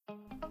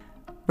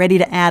Ready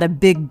to add a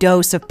big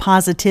dose of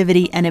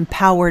positivity and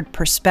empowered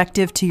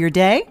perspective to your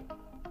day?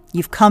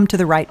 You've come to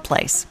the right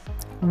place.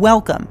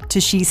 Welcome to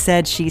She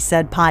Said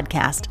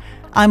podcast.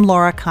 I'm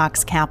Laura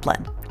Cox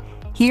Kaplan.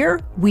 Here,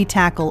 we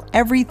tackle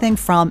everything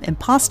from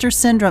imposter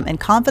syndrome and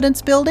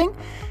confidence building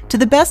to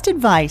the best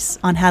advice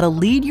on how to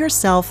lead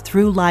yourself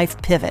through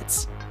life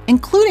pivots,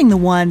 including the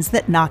ones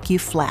that knock you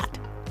flat.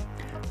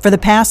 For the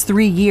past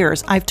 3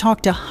 years, I've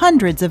talked to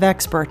hundreds of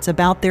experts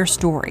about their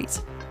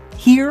stories.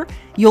 Here,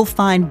 you'll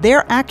find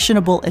their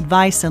actionable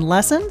advice and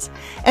lessons,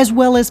 as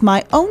well as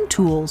my own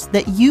tools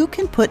that you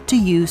can put to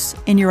use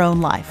in your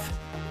own life.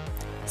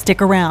 Stick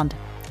around.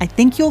 I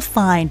think you'll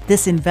find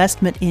this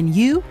investment in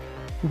you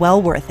well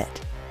worth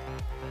it.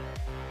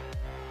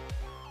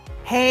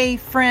 Hey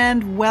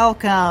friend,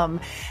 welcome.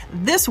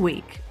 This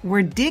week,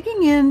 we're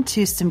digging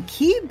into some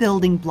key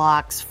building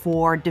blocks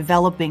for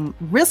developing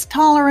risk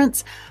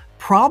tolerance,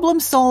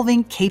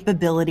 problem-solving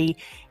capability,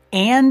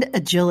 and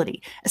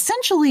agility.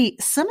 Essentially,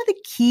 some of the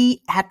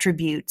key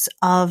attributes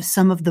of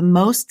some of the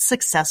most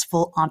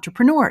successful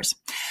entrepreneurs.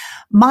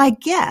 My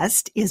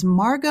guest is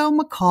Margot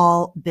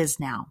Machol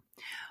Bisnow.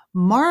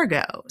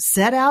 Margot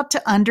set out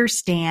to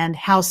understand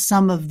how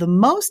some of the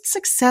most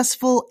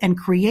successful and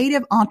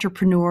creative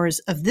entrepreneurs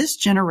of this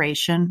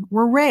generation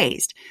were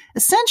raised,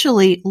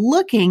 essentially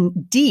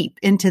looking deep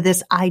into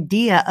this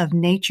idea of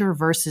nature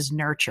versus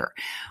nurture.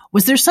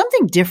 Was there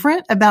something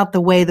different about the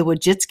way the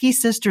Wojcicki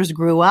sisters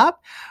grew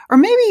up? Or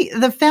maybe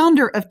the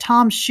founder of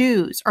Tom's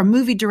Shoes or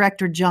movie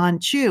director John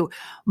Chu?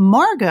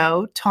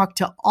 Margot talked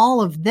to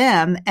all of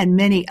them and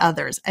many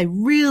others, a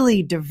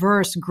really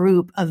diverse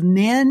group of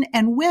men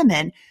and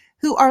women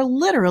who are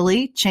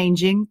literally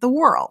changing the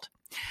world.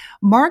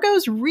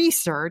 Margot's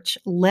research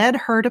led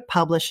her to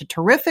publish a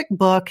terrific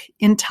book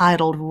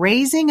entitled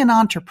Raising an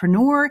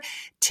Entrepreneur: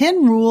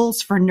 10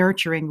 Rules for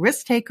Nurturing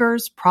Risk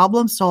Takers,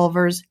 Problem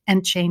Solvers,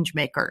 and Change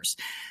Makers.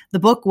 The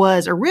book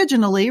was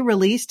originally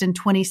released in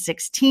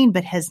 2016,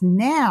 but has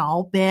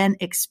now been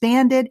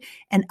expanded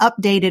and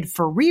updated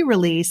for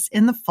re-release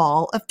in the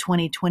fall of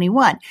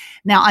 2021.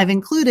 Now, I've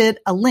included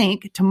a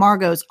link to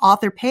Margot's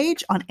author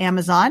page on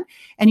Amazon,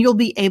 and you'll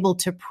be able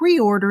to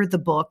pre-order the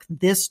book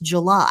this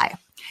July.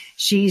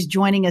 She's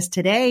joining us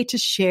today to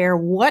share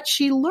what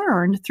she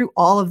learned through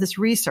all of this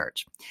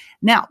research.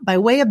 Now, by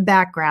way of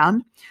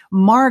background,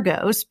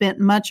 Margot spent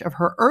much of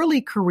her early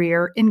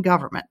career in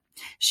government.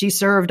 She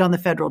served on the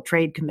Federal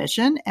Trade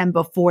Commission, and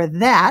before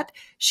that,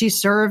 she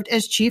served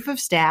as chief of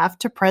staff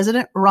to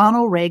President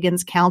Ronald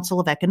Reagan's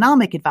Council of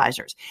Economic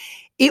Advisors.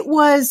 It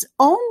was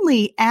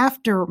only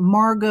after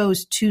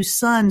Margot's 2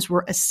 sons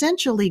were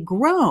essentially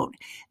grown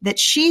that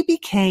she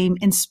became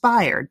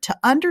inspired to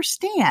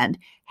understand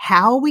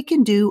how we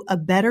can do a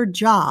better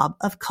job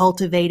of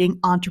cultivating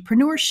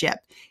entrepreneurship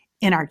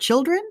in our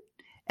children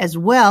as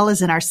well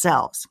as in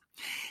ourselves.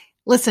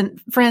 Listen,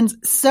 friends,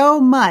 so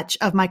much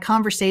of my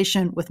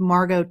conversation with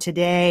Margot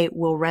today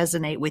will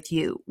resonate with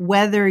you.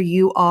 Whether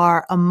you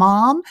are a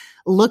mom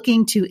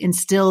looking to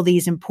instill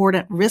these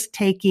important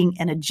risk-taking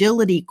and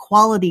agility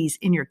qualities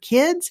in your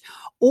kids,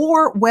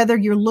 or whether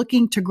you're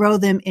looking to grow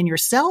them in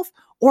yourself,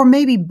 or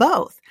maybe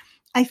both,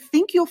 I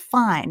think you'll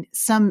find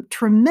some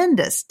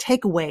tremendous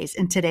takeaways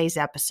in today's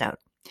episode.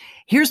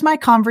 Here's my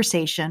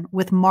conversation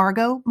with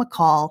Margot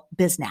Machol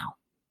Bisnow.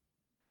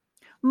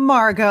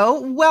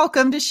 Margot,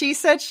 welcome to She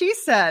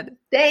Said.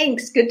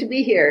 Thanks. Good to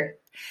be here.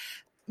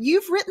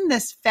 You've written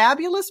this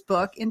fabulous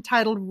book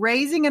entitled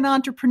Raising an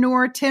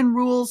Entrepreneur: 10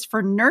 Rules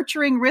for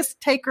Nurturing Risk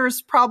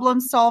Takers, Problem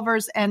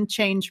Solvers, and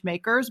Change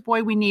Makers.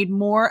 Boy, we need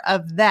more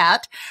of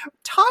that.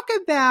 Talk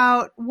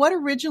about what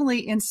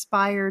originally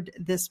inspired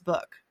this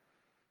book.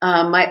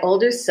 My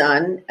older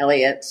son,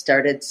 Elliot,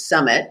 started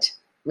Summit,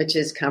 which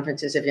is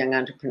Conferences of Young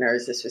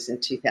Entrepreneurs. This was in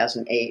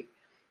 2008.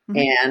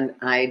 And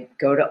I'd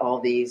go to all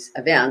these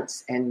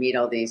events and meet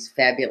all these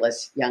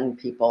fabulous young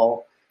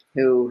people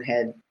who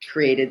had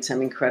created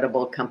some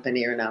incredible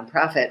company or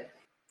nonprofit.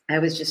 I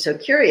was just so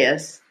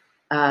curious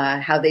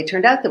how they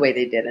turned out the way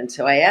they did. And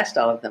so I asked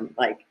all of them,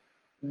 like,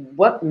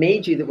 what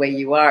made you the way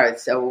you are,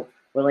 so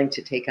willing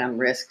to take on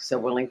risks, so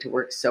willing to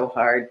work so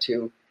hard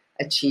to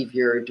achieve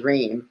your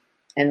dream?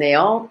 And they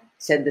all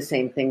said the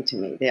same thing to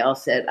me. They all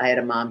said, I had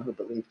a mom who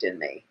believed in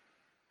me.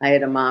 I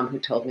had a mom who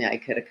told me I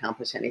could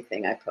accomplish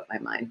anything I put my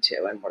mind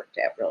to and worked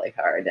at really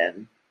hard.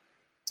 And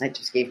it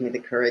just gave me the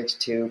courage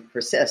to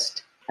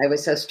persist. I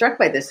was so struck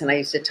by this, and I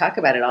used to talk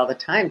about it all the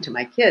time to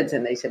my kids.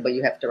 And they said, well,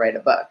 you have to write a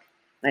book.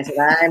 And I said,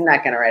 I'm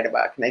not going to write a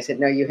book. And they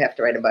said, no, you have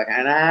to write a book.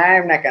 And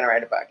I'm not going to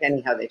write a book.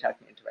 Anyhow, they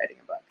talked me into writing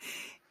a book.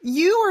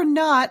 You are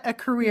not a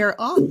career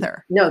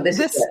author. No, this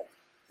is it.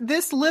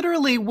 This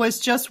literally was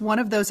just one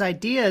of those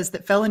ideas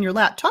that fell in your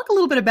lap. Talk a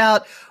little bit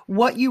about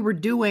what you were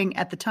doing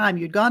at the time.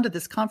 You'd gone to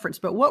this conference,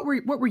 but what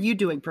were you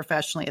doing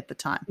professionally at the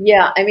time?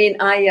 Yeah, I mean,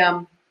 I've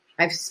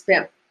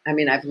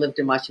lived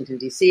in Washington,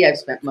 D.C. I've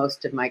spent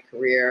most of my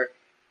career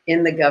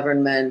in the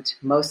government,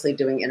 mostly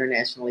doing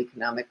international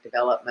economic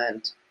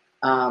development.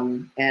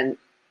 And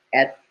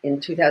in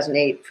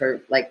 2008,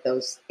 for like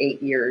those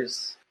 8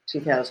 years,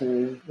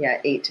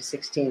 8 to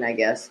 16, I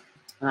guess,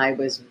 I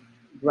was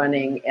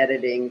running,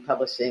 editing,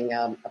 publishing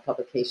a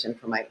publication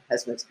for my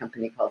husband's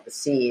company called The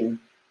Scene,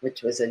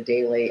 which was a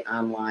daily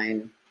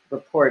online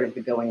report of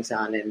the goings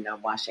on in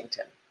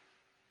Washington.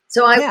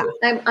 So Yeah.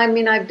 I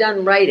mean, I've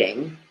done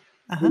writing.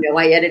 Uh-huh.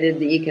 I edited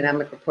the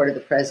economic report of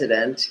the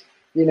president.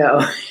 You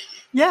know,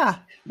 Yeah.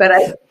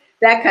 but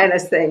that kind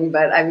of thing.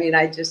 But I mean,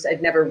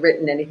 I've never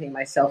written anything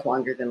myself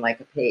longer than like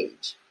a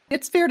page.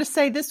 It's fair to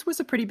say this was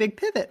a pretty big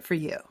pivot for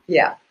you.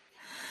 Yeah.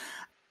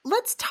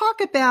 Let's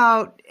talk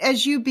about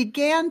as you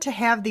began to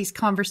have these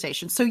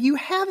conversations. So you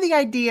have the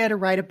idea to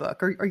write a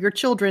book, or your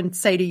children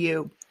say to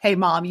you, "Hey,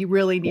 Mom, you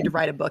really need to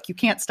write a book. You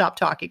can't stop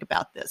talking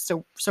about this.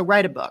 So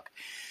write a book."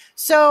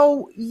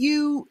 So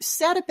you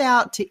set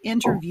about to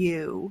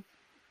interview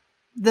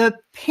the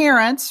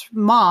parents,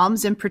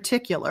 moms in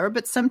particular,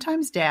 but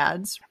sometimes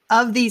dads,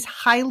 of these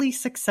highly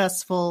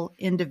successful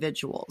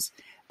individuals.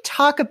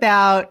 Talk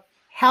about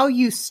how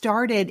you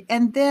started,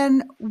 and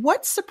then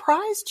what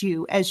surprised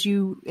you as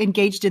you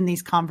engaged in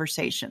these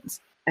conversations?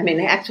 I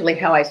mean, actually,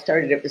 how I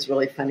started it was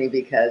really funny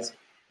because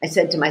I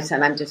said to my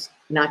son, I'm just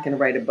not going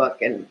to write a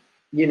book and,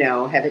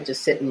 have it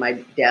just sit in my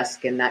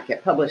desk and not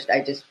get published.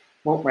 I just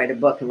won't write a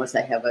book unless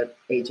I have an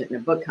agent and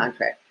a book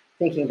contract,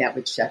 thinking that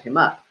would shut him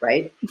up,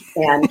 right?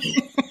 And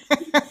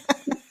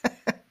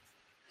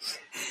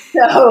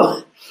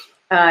so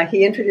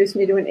he introduced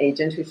me to an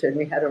agent who showed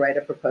me how to write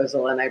a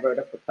proposal, and I wrote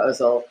a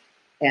proposal,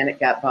 and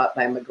it got bought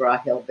by Margot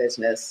Machol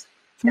Bisnow. It's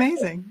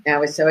amazing. And I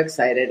was so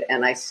excited,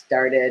 and I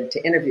started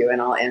to interview, and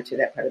I'll answer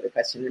that part of the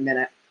question in a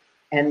minute.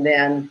 And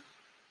then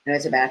I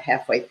was about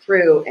halfway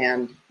through,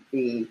 and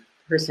the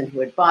person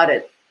who had bought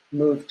it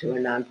moved to a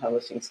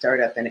non-publishing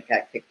startup, and it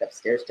got kicked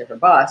upstairs to her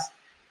boss.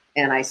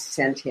 And I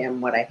sent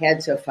him what I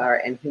had so far,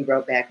 and he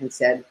wrote back and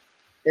said,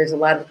 there's a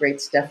lot of great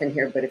stuff in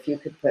here, but if you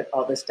could put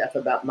all the stuff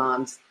about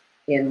moms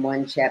in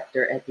one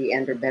chapter at the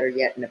end, or better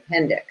yet, an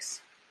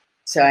appendix.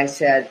 So I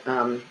said,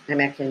 I'm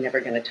actually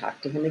never going to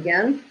talk to him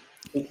again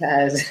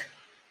because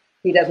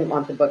he doesn't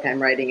want the book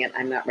I'm writing, and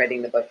I'm not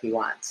writing the book he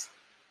wants.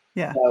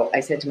 Yeah. So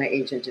I said to my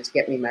agent, just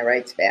get me my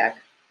rights back.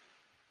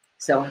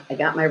 So I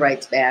got my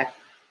rights back.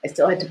 I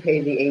still had to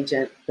pay the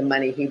agent the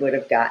money he would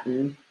have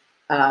gotten.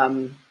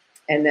 And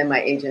then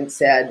my agent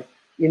said,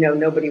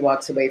 nobody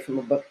walks away from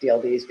a book deal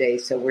these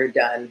days, so we're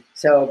done.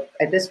 So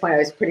at this point, I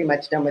was pretty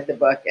much done with the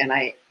book, and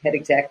I had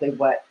exactly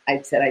what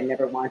I'd said I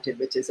never wanted,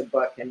 which is a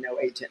book and no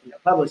agent, no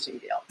publishing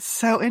deal.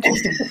 So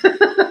interesting.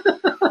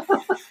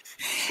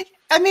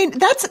 I mean,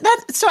 that's.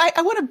 So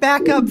I want to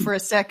back up for a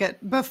second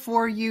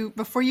before you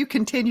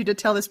continue to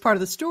tell this part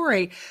of the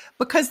story,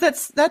 because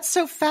that's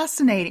so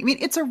fascinating. I mean,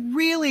 it's a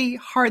really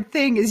hard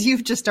thing, as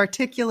you've just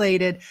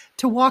articulated,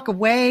 to walk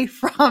away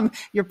from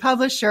your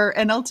publisher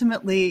and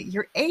ultimately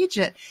your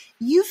agent.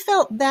 You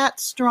felt that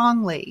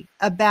strongly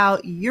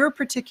about your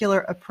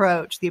particular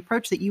approach, the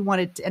approach that you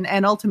wanted to,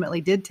 and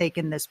ultimately did take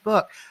in this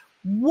book.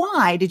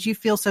 Why did you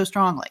feel so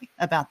strongly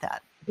about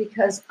that?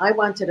 Because I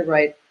wanted to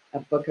write a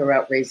book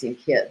about raising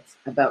kids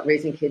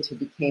who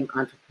became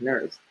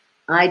entrepreneurs.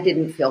 I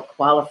didn't feel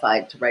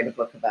qualified to write a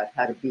book about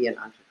how to be an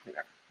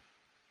entrepreneur.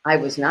 I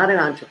was not an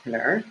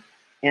entrepreneur,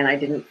 and I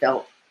didn't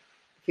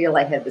feel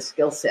I had the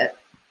skill set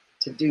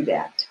to do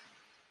that.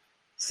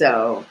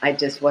 So I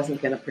just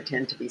wasn't going to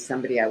pretend to be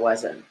somebody I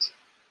wasn't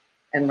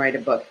and write a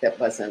book that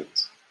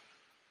wasn't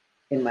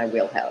in my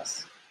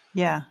wheelhouse.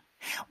 Yeah.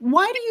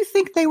 Why do you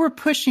think they were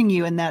pushing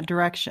you in that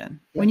direction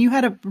when you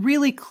had a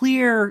really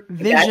clear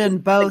vision,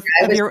 both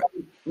of your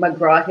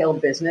McGraw Hill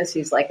business?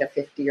 He's like a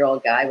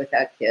 50-year-old guy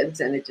without kids,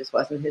 and it just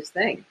wasn't his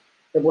thing.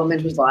 The woman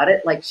who bought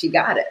it, she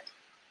got it,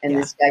 and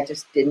this guy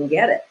just didn't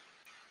get it.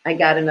 I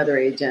got another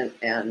agent,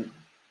 and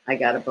I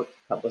got a book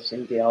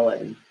publishing deal,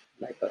 and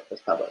my book was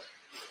published.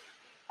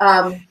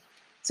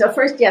 So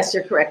first, yes,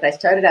 you're correct. I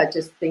started out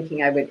just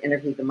thinking I would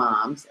interview the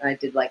moms, and I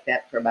did like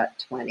that for about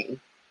 20.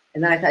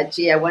 And then I thought,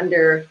 gee, I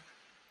wonder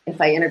if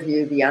I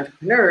interview the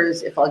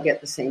entrepreneurs, if I'll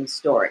get the same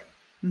story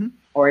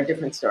or a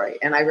different story.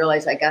 And I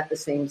realized I got the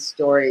same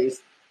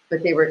stories,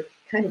 but they were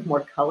kind of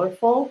more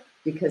colorful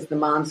because the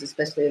moms,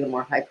 especially the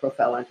more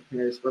high-profile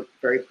entrepreneurs, were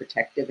very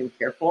protective and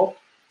careful.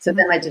 So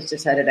then I just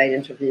decided I'd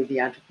interview the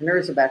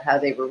entrepreneurs about how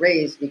they were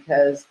raised,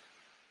 because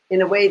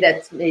in a way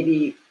that's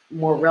maybe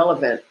more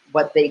relevant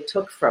what they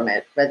took from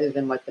it rather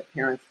than what the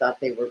parents thought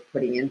they were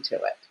putting into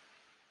it.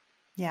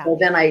 Yeah.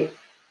 Well,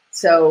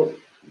 so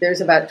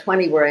there's about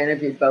 20 where I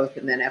interviewed both,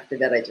 and then after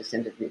that, I just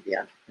interviewed the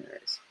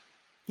entrepreneurs.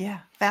 Yeah,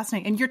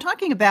 fascinating. And you're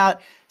talking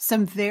about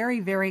some very,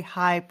 very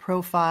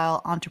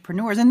high-profile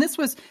entrepreneurs. And this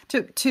was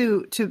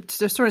to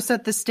sort of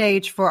set the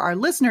stage for our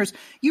listeners.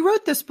 You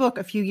wrote this book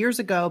a few years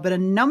ago, but a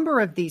number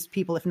of these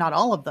people, if not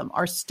all of them,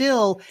 are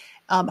still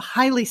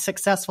highly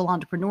successful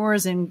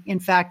entrepreneurs. And in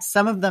fact,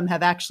 some of them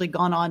have actually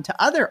gone on to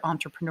other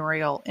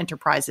entrepreneurial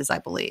enterprises, I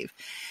believe.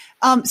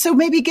 So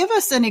maybe give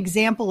us an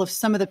example of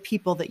some of the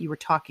people that you were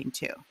talking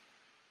to.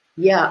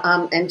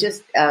 Yeah, and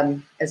just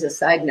as a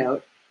side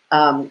note,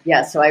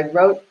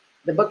 so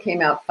the book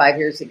came out 5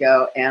 years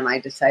ago, and I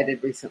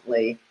decided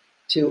recently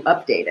to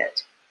update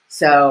it.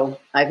 So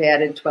I've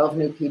added 12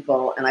 new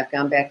people, and I've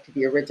gone back to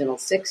the original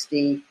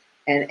 60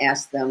 and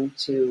asked them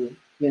to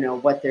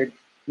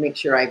make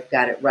sure I've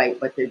got it right,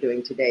 what they're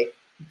doing today.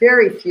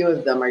 Very few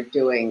of them are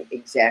doing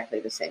exactly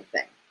the same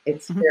thing.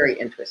 It's very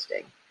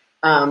interesting.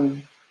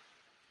 Many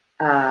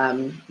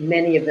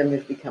of them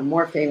have become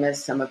more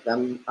famous. Some of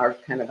them are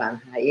kind of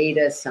on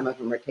hiatus. Some of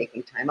them are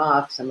taking time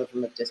off. Some of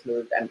them have just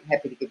moved. I'm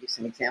happy to give you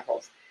some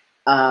examples.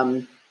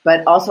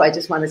 But also, I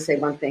just want to say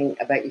one thing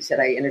about, you said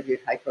I interviewed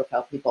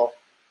high-profile people.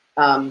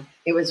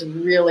 It was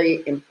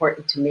really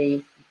important to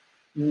me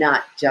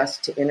not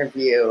just to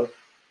interview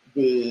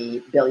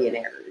the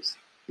billionaires,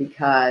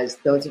 because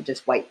those are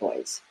just white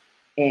boys.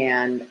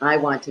 And I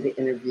wanted to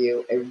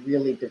interview a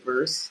really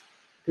diverse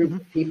group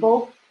of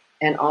people.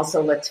 And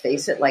also, let's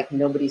face it, like,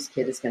 nobody's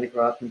kid is going to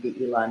grow up and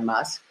be Elon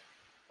Musk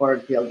or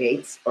Bill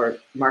Gates or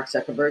Mark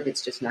Zuckerberg.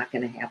 It's just not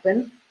going to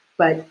happen.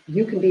 But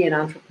you can be an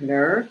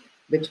entrepreneur,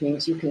 which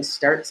means you can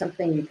start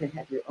something. You can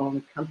have your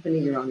own company,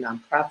 your own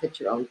nonprofit,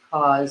 your own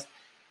cause.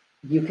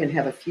 You can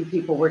have a few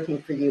people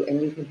working for you,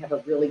 and you can have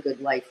a really good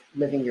life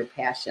living your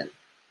passion.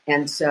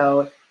 And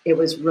so it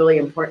was really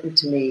important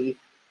to me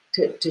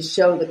to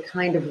show the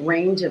kind of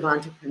range of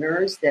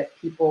entrepreneurs that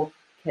people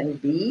can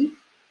be.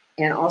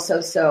 And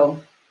also,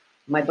 so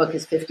my book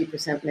is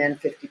 50% men,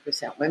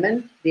 50%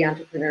 women, the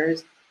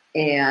entrepreneurs.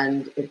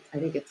 And I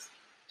think it's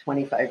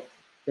 25,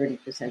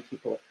 30%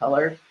 people of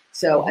color.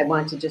 So I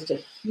wanted just a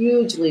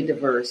hugely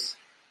diverse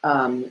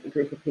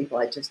group of people.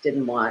 I just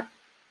didn't want,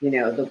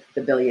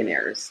 the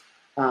billionaires.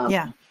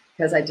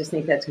 Because I just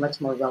think that's much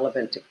more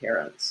relevant to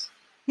parents.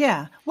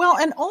 Yeah. Well,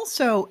 and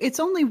also it's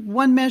only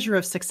one measure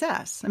of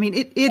success. I mean,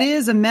 it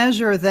is a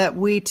measure that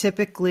we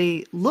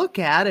typically look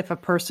at. If a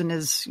person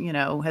is,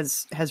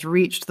 has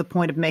reached the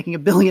point of making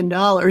 $1 billion,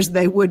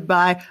 they would,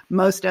 by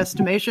most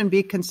estimation,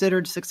 be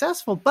considered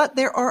successful. But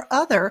there are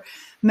other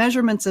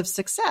measurements of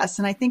success.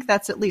 And I think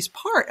that's at least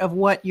part of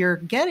what you're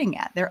getting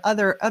at. There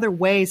are other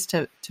ways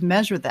to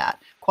measure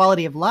that.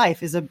 Quality of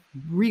life is a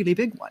really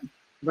big one.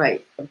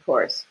 Right. Of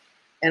course.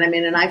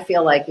 And I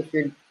feel like if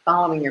you're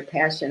following your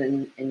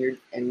passion and your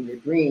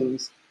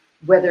dreams,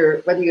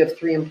 whether you have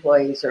 3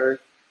 employees or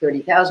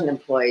 30,000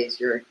 employees,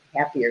 you're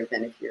happier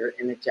than if you're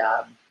in a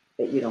job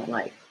that you don't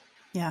like.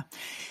 Yeah.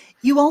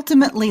 You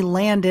ultimately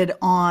landed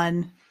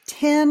on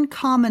 10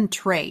 common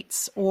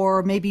traits,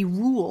 or maybe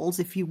rules,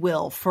 if you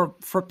will,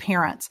 for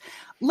parents.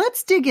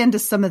 Let's dig into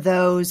some of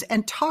those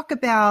and talk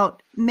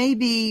about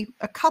maybe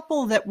a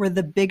couple that were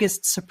the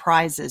biggest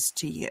surprises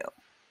to you.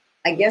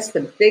 I guess the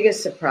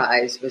biggest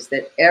surprise was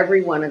that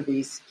every one of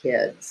these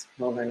kids,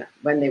 when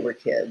they were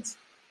kids,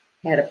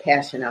 had a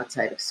passion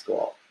outside of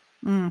school.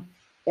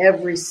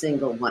 Every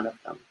single one of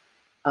them.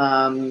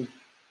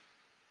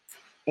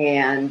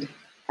 And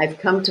I've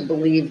come to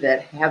believe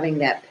that having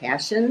that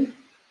passion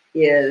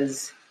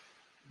is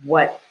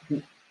where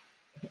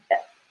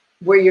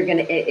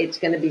it's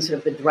going to be sort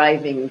of the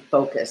driving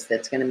focus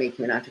that's going to make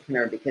you an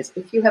entrepreneur. Because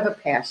if you have a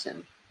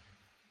passion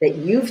that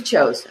you've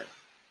chosen,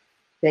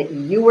 that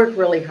you work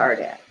really hard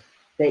at,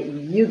 that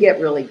you get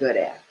really good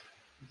at,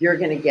 you're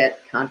going to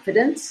get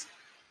confidence.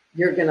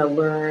 You're going to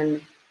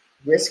learn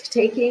risk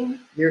taking.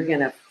 You're going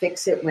to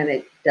fix it when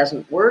it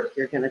doesn't work.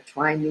 You're going to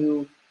try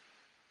new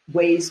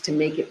ways to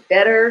make it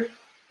better.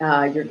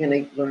 You're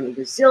going to learn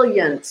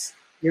resilience.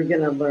 You're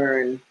going to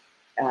learn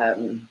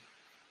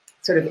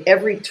sort of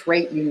every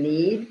trait you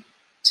need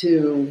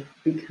to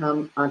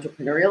become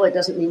entrepreneurial. It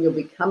doesn't mean you'll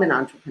become an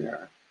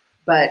entrepreneur,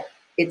 but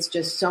it's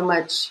just so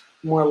much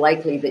more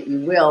likely that you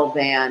will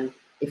than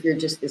if you're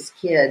just this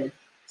kid,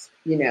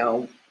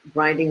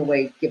 grinding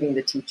away, giving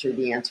the teacher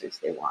the answers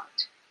they want.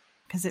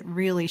 Because it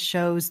really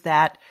shows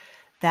that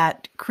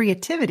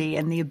creativity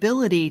and the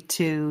ability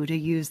to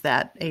use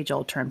that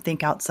age-old term,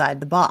 think outside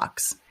the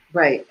box.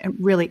 Right. And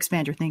really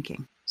expand your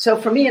thinking. So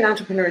for me, an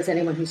entrepreneur is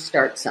anyone who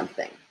starts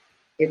something.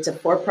 It's a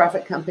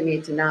for-profit company,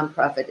 it's a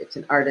nonprofit, it's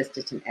an artist,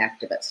 it's an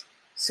activist.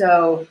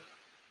 So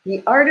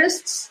the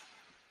artists,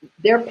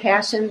 their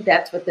passion,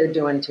 that's what they're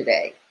doing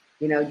today.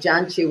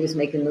 John Chu was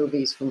making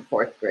movies from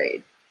 4th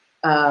grade.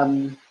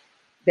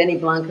 Benny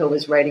Blanco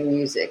was writing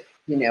music,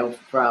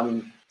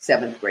 from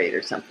 7th grade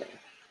or something.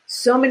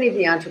 So many of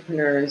the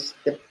entrepreneurs,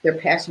 their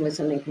passion was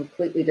something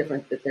completely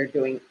different that they're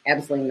doing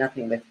absolutely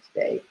nothing with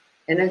today.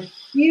 And a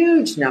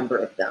huge number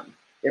of them,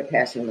 their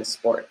passion was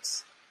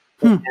sports.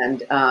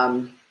 And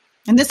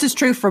this is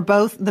true for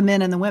both the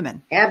men and the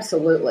women.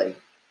 Absolutely.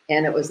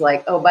 And it was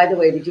like, oh, by the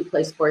way, did you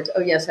play sports?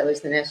 Oh, yes, I was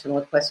the national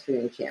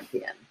equestrian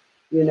champion.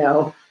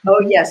 Oh,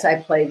 yes, I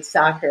played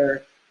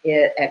soccer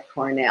at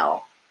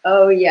Cornell.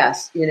 Oh,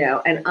 yes,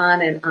 and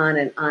on and on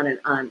and on and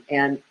on.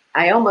 And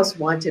I almost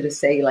wanted to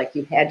say, like,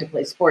 you had to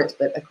play sports,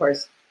 but of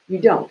course you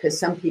don't, because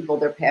some people,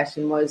 their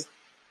passion was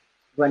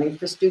running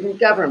for student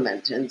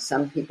government, and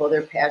some people,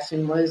 their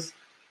passion was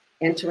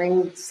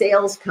entering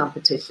sales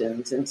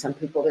competitions, and some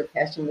people, their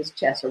passion was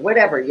chess or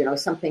whatever,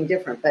 something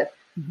different. But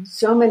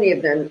so many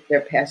of them,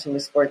 their passion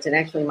was sports. And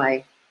actually,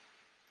 my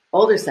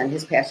older son,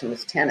 his passion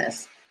was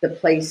tennis. The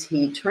place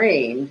he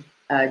trained,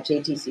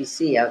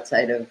 JTCC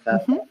outside of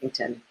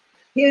Washington,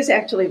 he was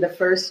actually the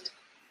first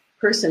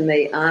person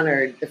they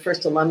honored, the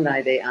first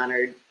alumni they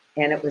honored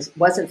And it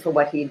wasn't for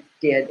what he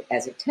did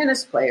as a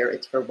tennis player.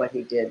 It's for what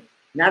he did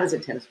not as a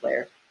tennis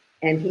player.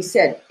 And he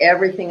said,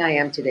 everything I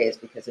am today is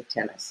because of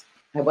tennis.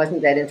 I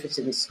wasn't that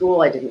interested in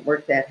school. I didn't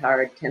work that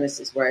hard. Tennis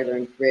is where I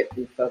learned grit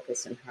and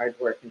focus and hard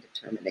work and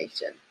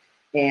determination.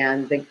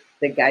 And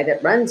the guy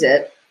that runs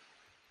it,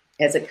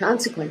 as a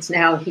consequence,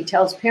 now he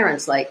tells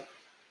parents, like,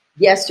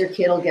 yes, your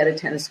kid will get a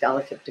tennis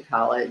scholarship to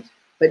college,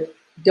 but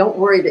don't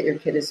worry that your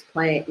kid is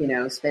playing,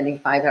 spending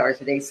 5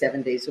 hours a day,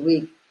 7 days a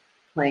week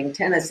playing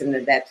tennis, and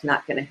that's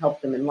not going to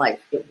help them in life.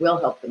 It will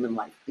help them in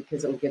life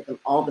because it will give them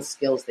all the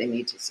skills they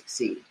need to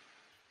succeed.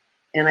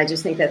 And I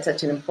just think that's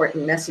such an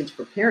important message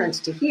for parents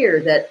to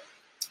hear, that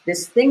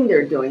this thing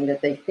they're doing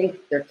that they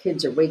think their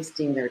kids are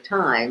wasting their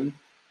time,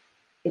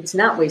 it's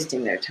not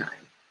wasting their time.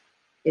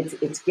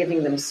 It's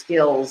giving them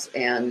skills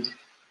and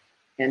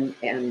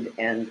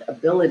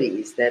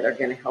abilities that are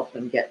going to help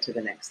them get to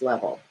the next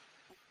level.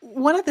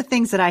 One of the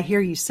things that I hear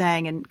you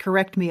saying, and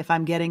correct me if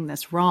I'm getting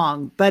this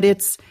wrong, but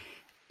it's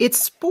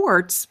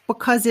sports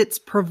because it's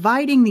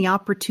providing the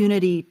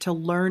opportunity to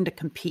learn to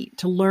compete,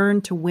 to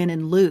learn to win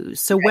and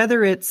lose. So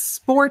whether it's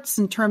sports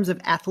in terms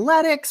of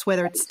athletics,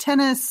 whether it's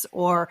tennis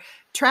or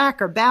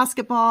track or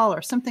basketball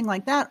or something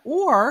like that,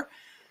 or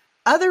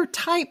other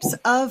types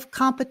of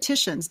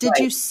competitions. Did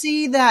you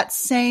see that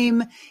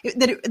same,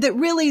 that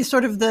really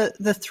sort of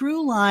the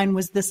through line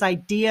was this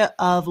idea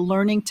of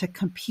learning to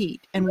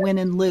compete and win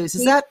and lose?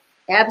 Is that?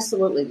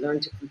 Absolutely. Learn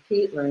to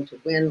compete, learn to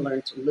win,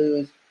 learn to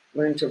lose,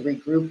 learn to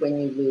regroup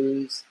when you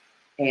lose,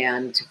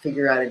 and to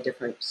figure out a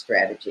different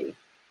strategy.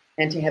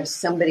 And to have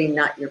somebody,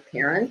 not your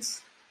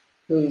parents,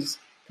 who's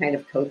kind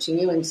of coaching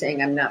you and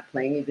saying, I'm not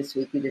playing you this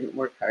week, you didn't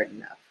work hard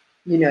enough.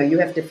 You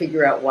have to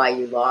figure out why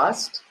you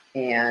lost,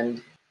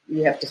 and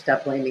you have to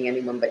stop blaming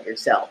anyone but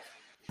yourself.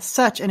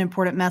 Such an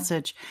important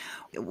message.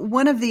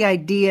 One of the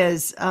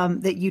ideas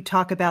that you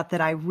talk about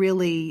that I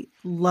really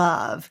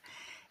love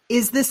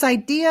is this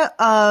idea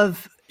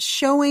of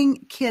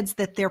showing kids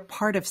that they're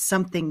part of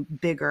something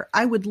bigger.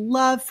 I would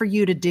love for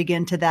you to dig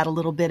into that a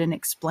little bit and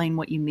explain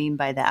what you mean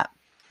by that.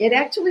 It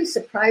actually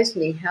surprised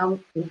me how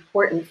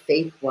important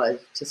faith was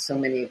to so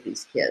many of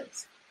these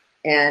kids.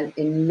 And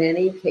in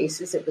many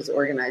cases, it was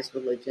organized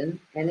religion,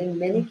 and in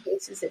many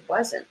cases, it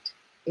wasn't.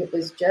 It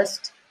was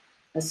just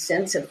a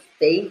sense of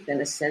faith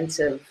and a sense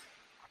of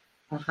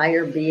a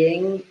higher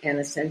being and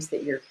a sense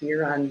that you're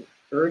here on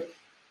earth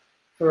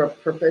for a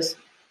purpose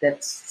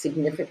that's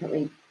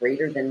significantly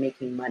greater than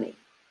making money.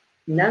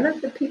 None of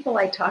the people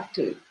I talked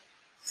to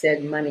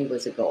said money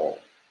was a goal.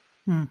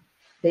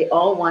 They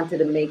all wanted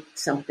to make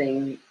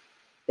something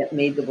that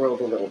made the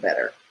world a little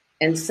better.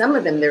 And some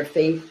of them, their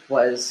faith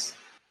was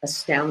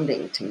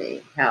astounding to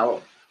me,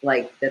 how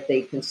that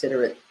they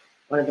consider it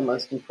one of the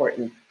most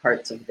important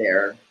parts of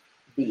their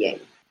being.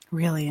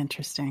 Really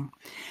interesting.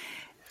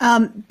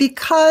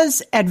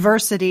 Because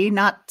adversity,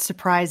 not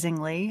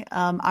surprisingly,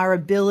 our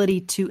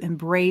ability to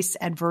embrace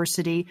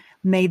adversity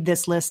made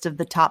this list of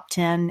the top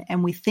 10.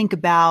 And we think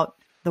about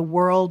the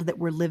world that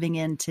we're living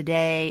in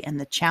today and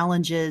the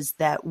challenges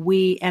that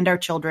we and our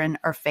children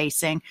are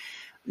facing.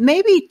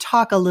 Maybe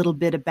talk a little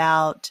bit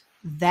about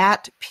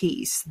that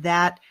piece,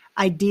 that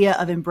idea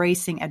of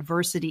embracing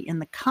adversity in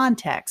the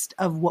context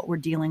of what we're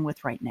dealing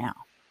with right now.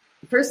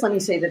 First, let me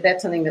say that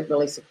that's something that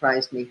really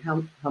surprised me,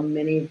 how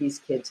many of these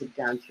kids had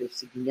gone through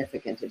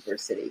significant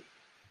adversity.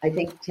 I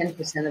think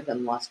 10% of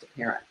them lost a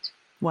parent.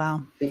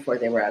 Wow. Before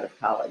they were out of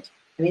college.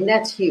 I mean,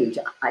 that's huge.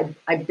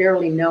 I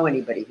barely know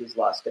anybody who's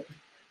lost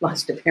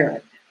a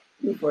parent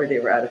before they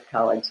were out of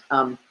college.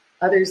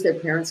 Others, their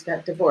parents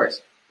got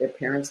divorced. Their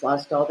parents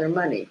lost all their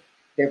money.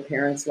 Their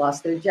parents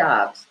lost their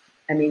jobs.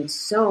 I mean,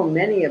 so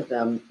many of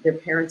them, their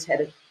parents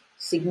had a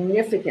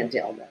significant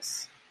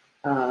illness.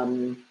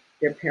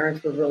 Their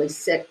parents were really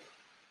sick,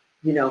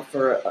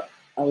 for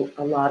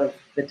a lot of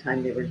the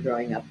time they were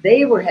growing up.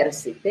 They had a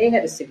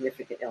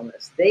significant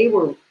illness. They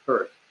were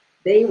hurt.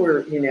 They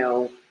were,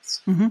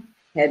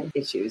 had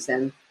issues.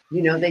 And,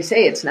 they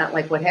say it's not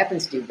like what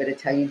happens to you, but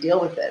it's how you deal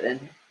with it.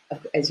 And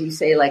as you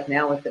say, like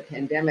now with the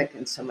pandemic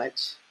and so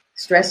much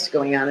stress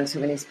going on in so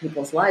many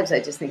people's lives, I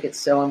just think it's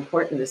so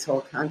important, this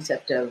whole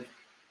concept of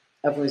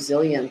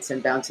resilience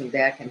and bouncing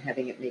back and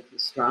having it make you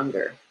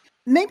stronger.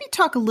 Maybe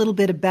talk a little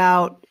bit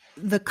about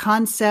the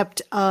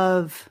concept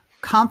of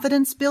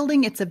confidence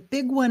building. It's a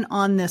big one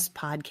on this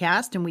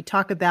podcast, and we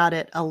talk about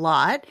it a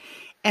lot.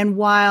 And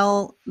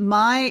while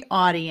my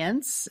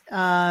audience,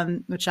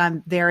 which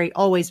I'm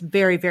always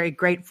very, very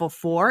grateful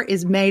for,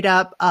 is made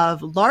up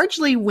of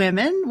largely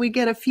women, we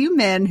get a few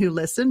men who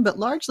listen, but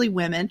largely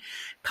women,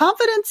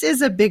 confidence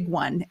is a big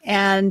one.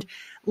 And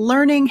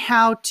learning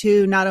how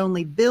to not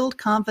only build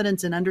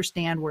confidence and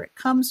understand where it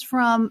comes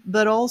from,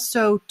 but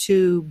also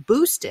to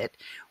boost it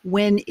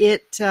when you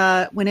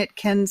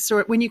can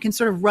sort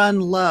of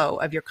run low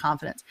of your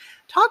confidence.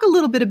 Talk a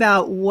little bit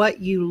about what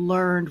you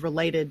learned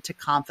related to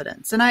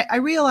confidence. And I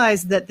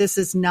realize that this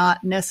is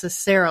not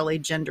necessarily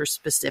gender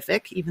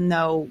specific, even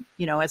though,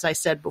 as I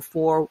said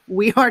before,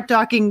 we are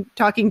talking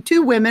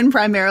to women,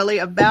 primarily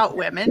about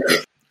women.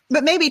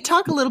 But maybe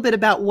talk a little bit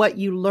about what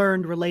you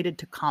learned related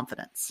to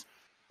confidence.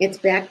 It's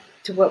back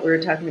to what we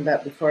were talking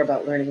about before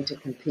about learning to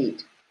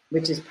compete,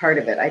 which is part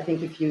of it. I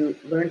think if you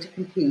learn to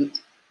compete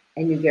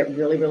and you get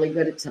really, really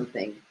good at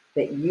something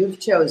that you've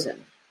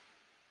chosen,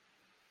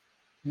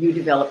 you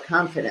develop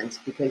confidence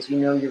because you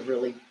know you're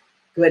really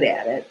good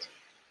at it.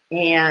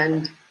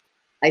 And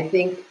I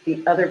think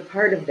the other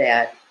part of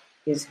that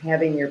is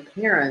having your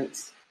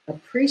parents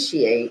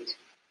appreciate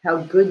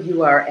how good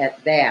you are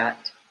at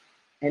that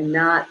and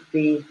not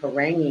be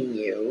haranguing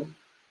you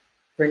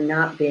for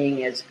not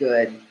being as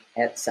good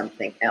at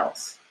something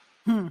else.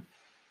 Hmm.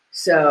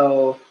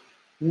 So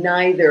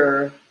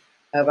neither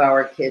of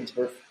our kids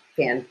were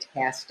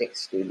fantastic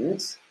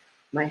students.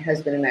 My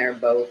husband and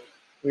I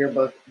we were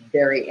both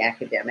very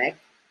academic.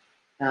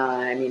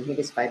 I mean, he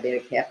was Phi Beta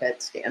Kappa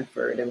at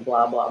Stanford and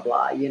blah, blah,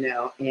 blah,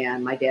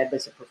 and my dad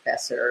was a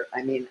professor.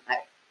 I mean,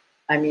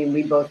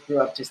 we both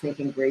grew up just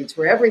thinking grades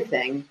were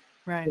everything.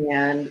 Right.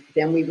 And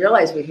then we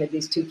realized we had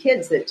these two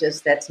kids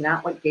that's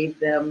not what gave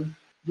them,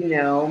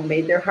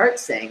 made their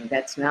hearts sing.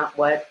 That's not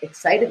what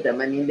excited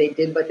them. I mean, they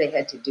did what they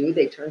had to do.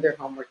 They turned their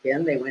homework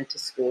in. They went to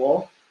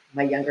school.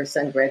 My younger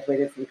son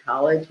graduated from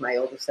college. My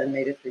older son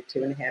made it through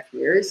 2.5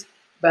 years.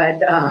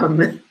 But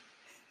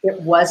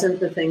it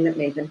wasn't the thing that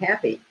made them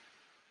happy.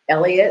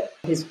 Elliot,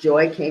 his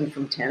joy came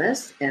from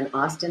tennis, and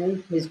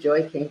Austin, his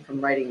joy came from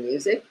writing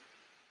music.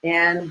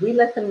 And we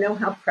let them know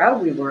how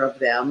proud we were of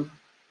them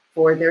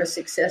for their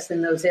success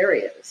in those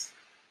areas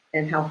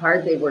and how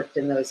hard they worked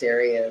in those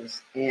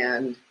areas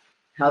and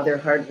how their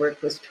hard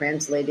work was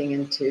translating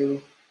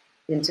into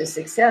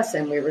success.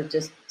 And we were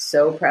just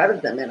so proud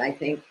of them. And I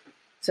think,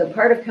 so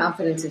part of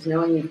confidence is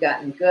knowing you've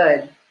gotten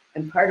good.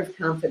 And part of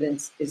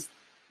confidence is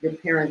your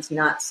parents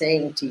not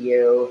saying to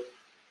you,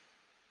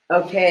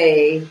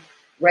 okay,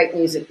 write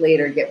music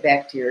later, get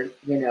back to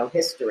your,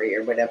 history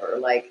or whatever.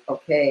 Like,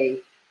 okay,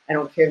 I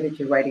don't care that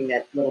you're writing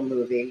that little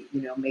movie,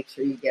 make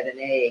sure you get an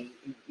A,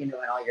 in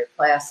all your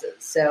classes.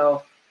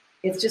 So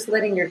it's just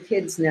letting your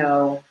kids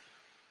know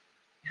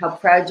how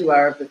proud you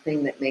are of the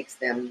thing that makes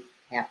them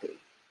happy.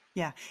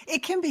 Yeah.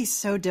 It can be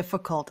so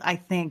difficult, I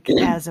think,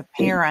 as a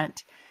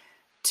parent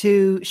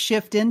to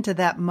shift into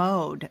that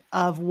mode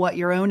of what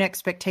your own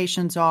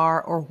expectations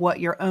are or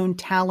what your own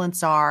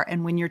talents are.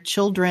 And when your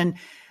children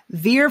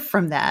veer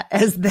from that,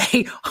 as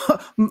they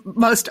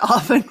most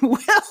often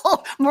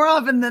will, more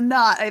often than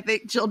not, I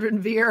think children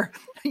veer,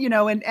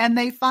 and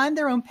they find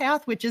their own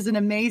path, which is an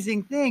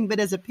amazing thing. But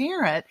as a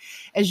parent,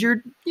 as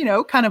you're,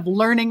 kind of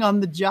learning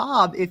on the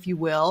job, if you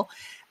will,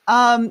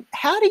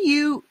 how do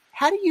you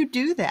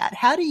do that?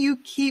 How do you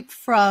keep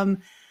from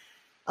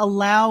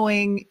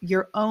allowing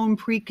your own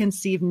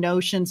preconceived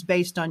notions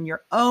based on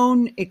your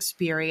own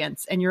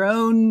experience and your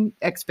own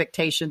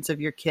expectations of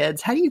your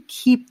kids? How do you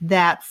keep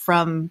that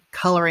from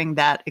coloring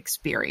that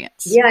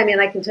experience? Yeah, I mean,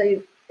 I can tell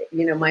you,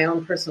 my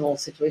own personal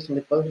situation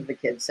with both of the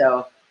kids.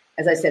 So,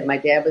 as I said, my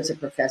dad was a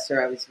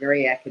professor. I was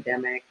very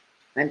academic.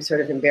 I'm sort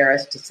of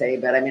embarrassed to say,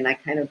 but I mean, I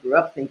kind of grew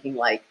up thinking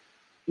like,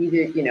 either,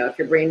 if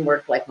your brain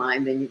worked like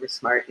mine, then you were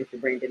smart. If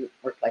your brain didn't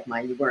work like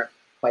mine, you weren't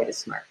quite as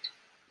smart,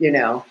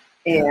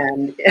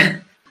 and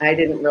I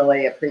didn't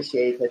really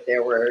appreciate that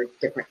there were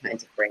different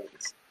kinds of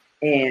brains.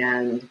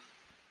 And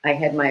I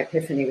had my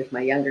epiphany with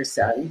my younger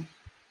son.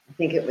 I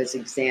think it was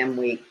exam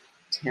week,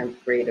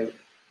 10th grade.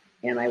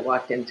 And I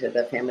walked into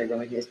the family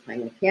room and he was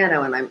playing the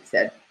piano. And I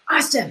said,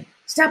 Austin,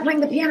 stop playing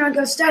the piano and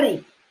go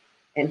study.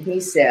 And he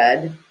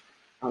said,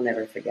 I'll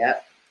never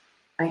forget,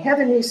 I have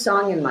a new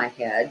song in my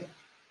head.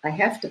 I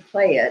have to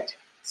play it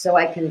so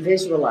I can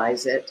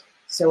visualize it,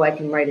 so I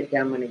can write it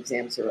down when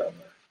exams are over.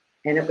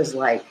 And it was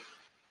like,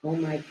 oh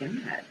my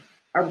God,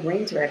 our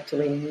brains are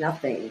actually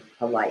nothing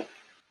alike.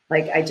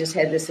 Like I just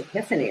had this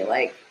epiphany,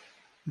 like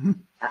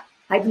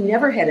I've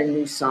never had a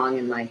new song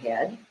in my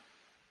head.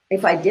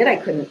 If I did, I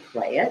couldn't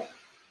play it.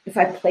 If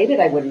I played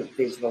it, I wouldn't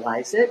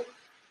visualize it.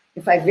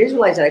 If I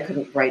visualized it, I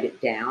couldn't write it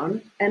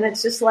down. And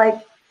it's just like,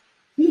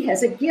 he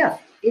has a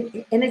gift.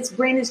 And its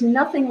brain is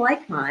nothing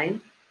like mine.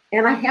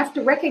 And I have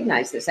to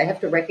recognize this. I have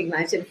to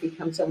recognize it if he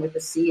comes home with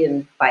a C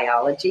in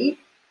biology.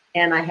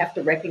 And I have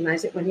to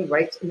recognize it when he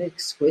writes an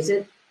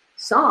exquisite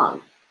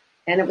song.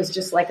 And it was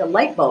just like a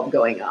light bulb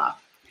going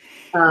off.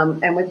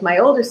 And with my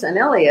older son,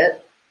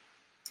 Elliot,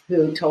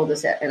 who told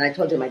us that, and I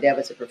told you my dad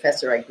was a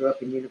professor. I grew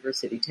up in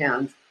university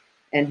towns.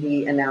 And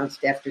he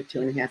announced after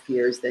 2.5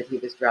 years that he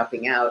was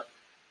dropping out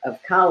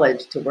of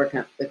college to work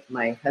with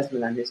my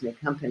husband on his new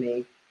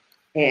company.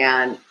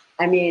 And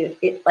I mean,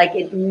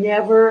 it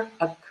never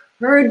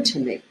occurred to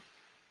me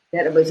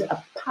that it was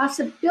a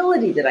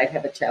possibility that I'd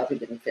have a child who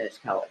didn't finish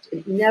college.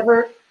 It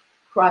never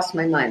crossed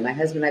my mind. My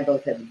husband and I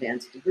both have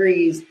advanced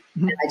degrees,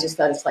 and I just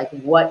thought it's like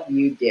what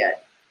you did.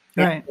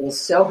 Right. I was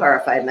so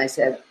horrified, and I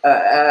said,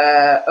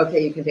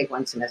 okay, you can take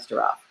 1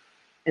 semester off.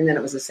 And then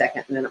it was a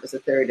second, and then it was a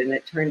third, and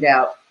it turned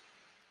out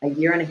a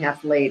 1.5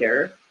 years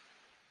later,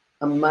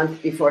 a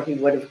month before he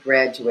would have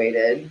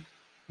graduated,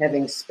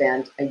 having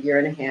spent a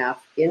 1.5 years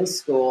in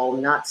school,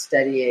 not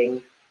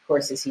studying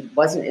courses he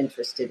wasn't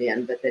interested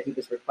in, but that he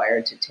was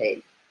required to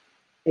take,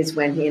 is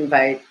when he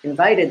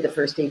invited the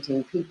first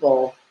 18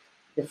 people,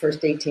 the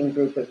first 18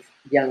 group of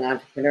young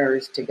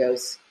entrepreneurs to go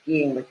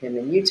skiing with him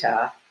in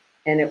Utah.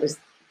 And it was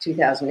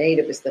 2008.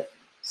 It was the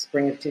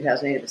spring of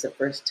 2008. It was the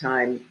first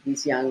time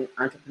these young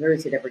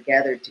entrepreneurs had ever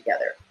gathered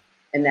together.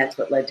 And that's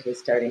what led to his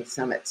starting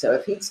Summit. So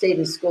if he'd stayed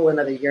in school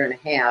another year and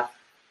a half,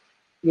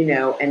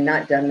 and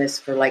not done this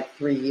for like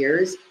 3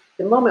 years,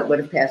 the moment would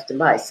have passed him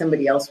by.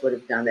 Somebody else would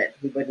have done it.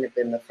 He wouldn't have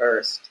been the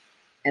first.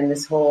 And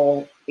this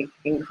whole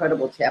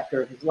incredible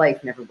chapter of his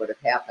life never would have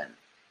happened.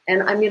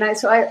 And I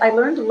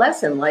learned a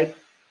lesson,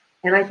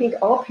 and I think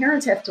all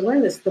parents have to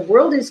learn this. The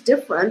world is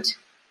different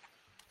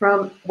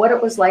from what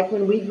it was like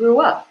when we grew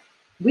up.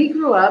 We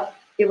grew up,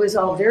 it was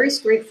all very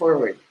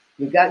straightforward.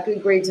 You got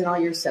good grades in all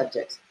your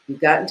subjects. You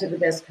got into the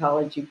best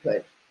college you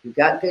could. You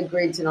got good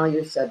grades in all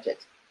your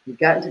subjects. You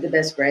got into the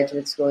best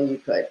graduate school you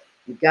could.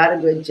 You got a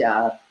good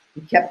job.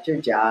 You kept your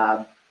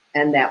job.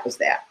 And that was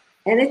that.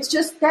 And it's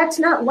just, that's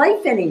not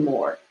life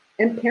anymore.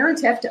 And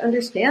parents have to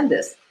understand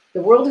this.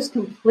 The world is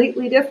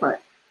completely different.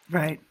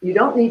 Right. You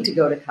don't need to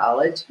go to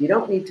college. You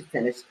don't need to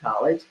finish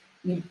college.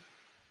 You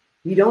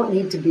don't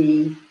need to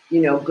be,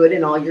 good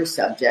in all your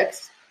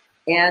subjects.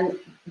 And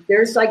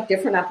there's like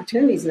different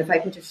opportunities. And if I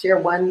can just share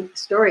one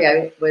story,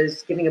 I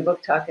was giving a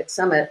book talk at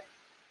Summit,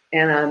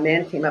 and a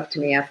man came up to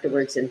me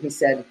afterwards and he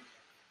said,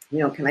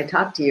 can I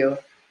talk to you?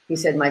 He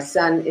said, my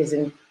son is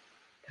in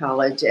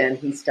college and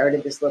he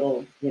started this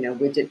little,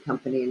 widget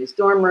company in his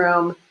dorm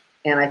room.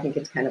 And I think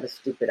it's kind of a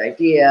stupid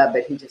idea,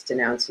 but he just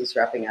announced he's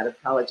dropping out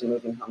of college and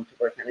moving home to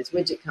work on his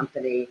widget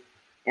company.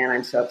 And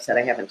I'm so upset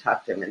I haven't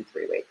talked to him in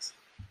 3 weeks.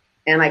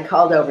 And I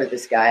called over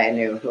this guy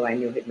who I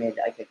knew had made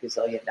like $1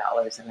 gazillion,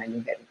 and I knew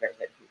hadn't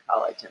graduated from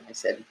college. And I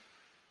said,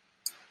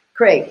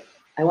 Craig,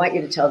 I want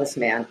you to tell this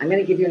man, I'm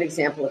going to give you an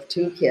example of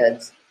 2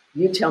 kids.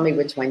 You tell me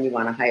which one you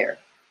want to hire.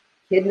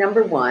 Kid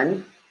number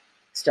 1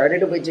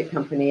 started a widget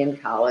company in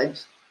college,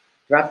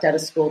 dropped out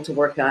of school to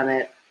work on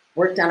it,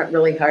 worked on it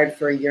really hard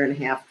for 1.5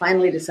 years,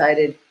 finally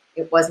decided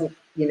it wasn't,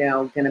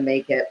 going to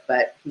make it,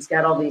 but he's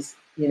got all these,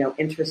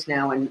 interests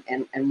now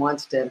and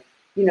wants to,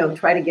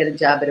 try to get a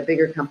job at a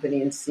bigger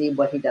company and see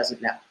what he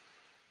doesn't know.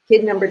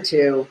 Kid number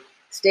 2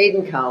 stayed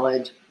in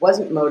college,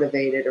 wasn't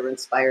motivated or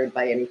inspired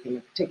by anything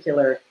in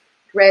particular,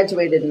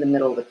 graduated in the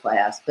middle of the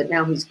class, but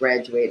now he's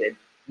graduated.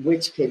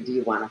 Which kid do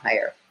you want to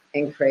hire?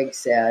 And Craig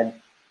said,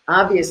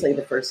 obviously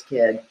the first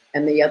kid,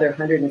 and the other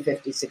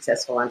 150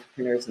 successful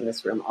entrepreneurs in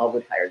this room all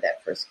would hire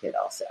that first kid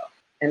also.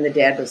 And the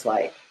dad was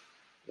like,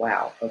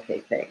 wow, okay,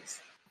 thanks.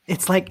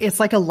 It's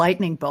like a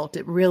lightning bolt.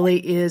 It really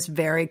is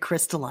very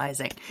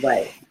crystallizing.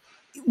 Right.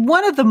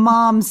 One of the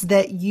moms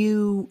that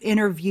you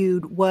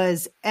interviewed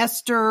was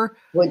Esther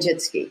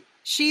Wojcicki.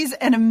 She's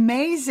an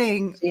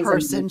amazing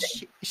person.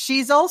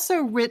 She's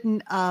also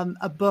written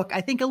a book,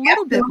 I think a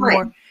little bit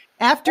more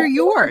after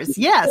yours.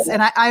 Yes.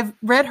 And I've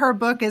read her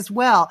book as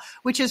well,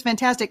 which is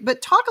fantastic.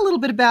 But talk a little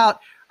bit about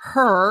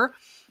her.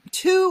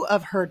 2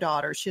 of her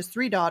daughters, she has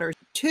 3 daughters.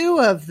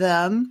 2 of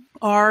them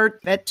are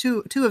at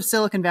two of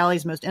Silicon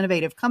Valley's most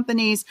innovative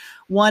companies.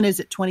 One is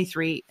at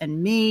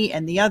 23andMe,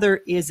 and the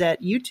other is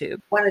at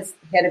YouTube. One is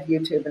head of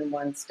YouTube, and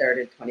one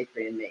started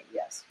 23andMe.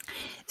 Yes.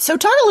 So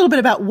talk a little bit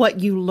about what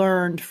you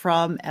learned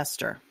from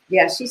Esther.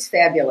 Yeah, she's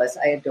fabulous.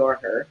 I adore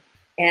her.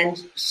 And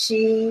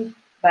she,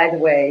 by the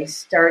way,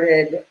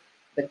 started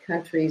the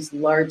country's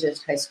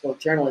largest high school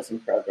journalism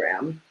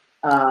program,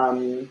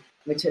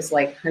 which has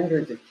like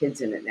hundreds of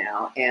kids in it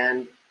now.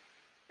 And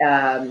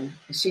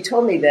she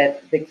told me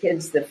that the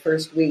kids, the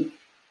first week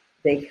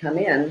they come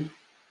in,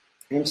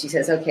 and she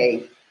says,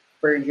 okay,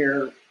 for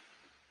your,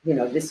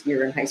 this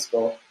year in high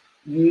school,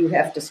 you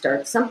have to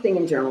start something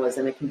in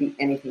journalism. It can be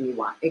anything you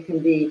want. It can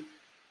be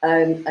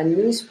a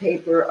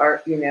newspaper,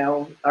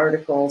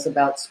 articles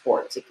about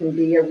sports. It can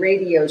be a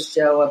radio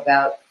show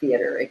about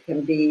theater. It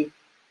can be,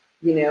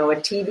 a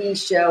TV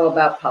show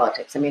about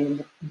politics. I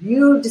mean,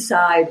 you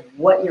decide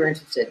what you're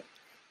interested in.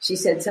 She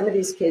said some of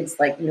these kids,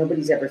 like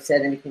nobody's ever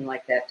said anything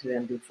like that to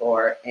them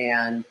before.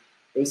 And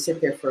they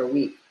sit there for a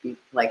week,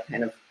 like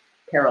kind of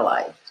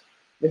paralyzed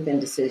with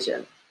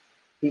indecision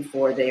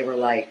before they were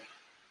like,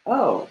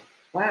 oh,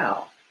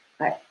 wow,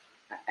 I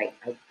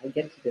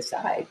get to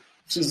decide.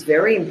 She's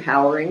very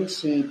empowering.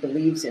 She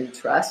believes in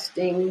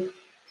trusting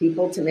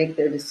people to make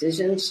their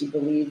decisions. She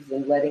believes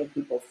in letting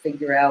people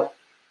figure out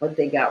what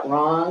they got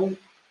wrong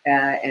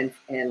and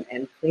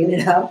clean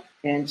it up.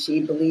 And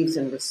she believes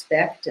in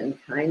respect and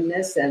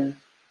kindness. And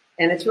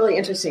it's really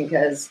interesting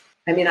because,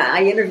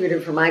 I interviewed her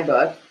for my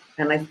book,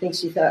 and I think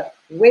she thought,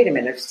 wait a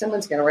minute, if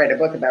someone's going to write a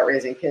book about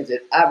raising kids,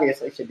 it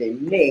obviously should be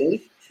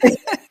me.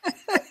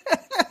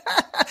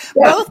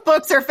 Both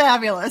books are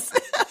fabulous.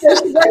 So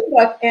she wrote a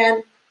book,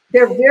 and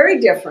they're very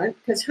different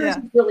because hers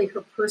is really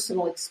her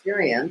personal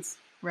experience.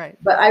 Right.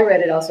 But I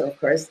read it also, of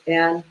course.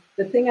 And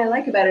the thing I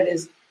like about it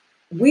is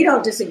we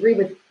don't disagree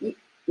with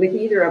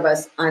either of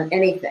us on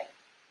anything.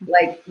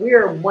 Like, we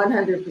are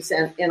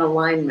 100% in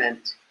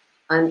alignment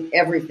on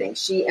everything.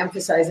 She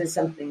emphasizes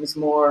some things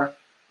more.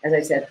 As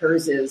I said,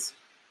 hers is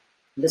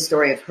the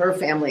story of her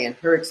family and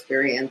her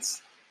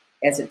experience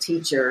as a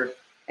teacher.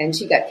 And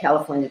she got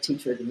California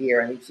Teacher of the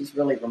Year. She's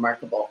really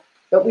remarkable.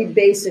 But we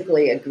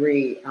basically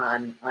agree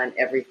on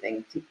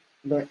everything,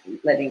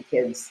 letting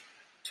kids,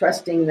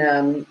 trusting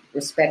them,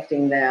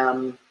 respecting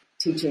them,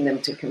 teaching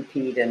them to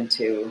compete and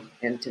to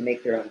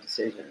make their own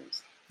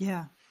decisions.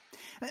 Yeah.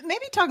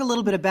 Maybe talk a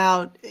little bit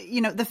about,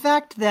 the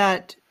fact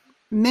that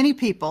many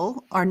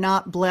people are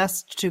not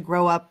blessed to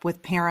grow up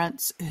with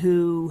parents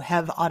who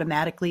have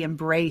automatically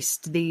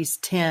embraced these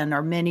 10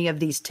 or many of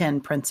these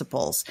 10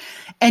 principles,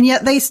 and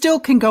yet they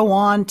still can go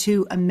on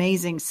to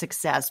amazing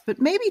success. But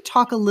maybe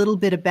talk a little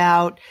bit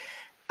about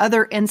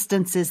other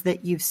instances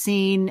that you've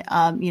seen,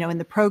 in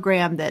the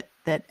program that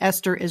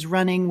Esther is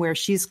running, where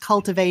she's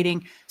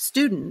cultivating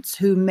students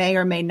who may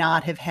or may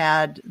not have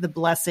had the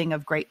blessing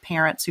of great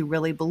parents who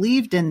really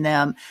believed in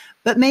them,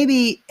 but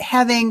maybe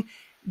having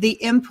the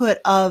input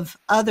of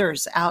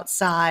others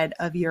outside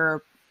of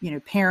your,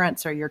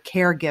 parents or your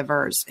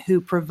caregivers who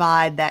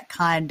provide that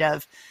kind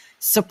of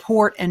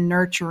support and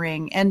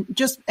nurturing and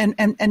just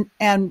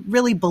and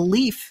really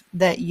belief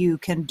that you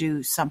can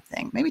do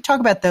something. Maybe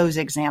talk about those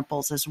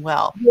examples as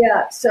well.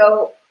 Yeah.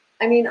 So,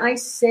 I mean, I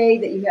say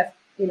that you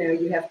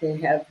have to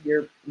have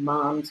your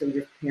moms or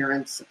your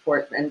parents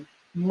support, and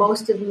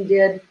most of them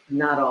did,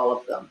 not all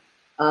of them.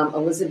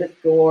 Elizabeth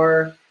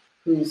Gore,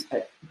 who's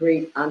a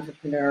great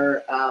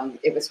entrepreneur,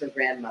 it was her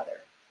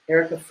grandmother.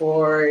 Erica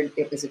Ford,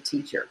 it was a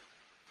teacher.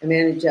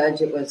 Amanda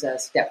Judge, it was a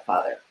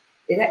stepfather.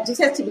 It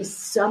just has to be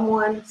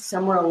someone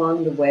somewhere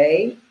along the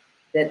way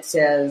that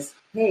says,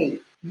 hey,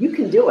 you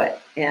can do it.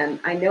 And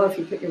I know if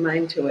you put your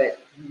mind to it,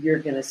 you're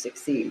going to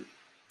succeed.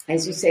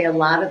 As you say, a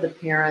lot of the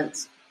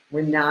parents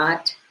were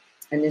not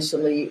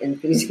initially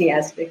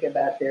enthusiastic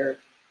about their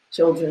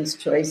children's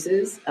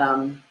choices.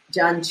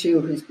 John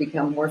Chu, who's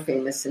become more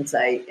famous since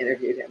I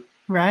interviewed him.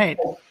 Right.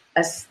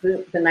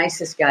 The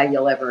nicest guy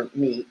you'll ever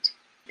meet,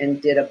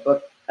 and did a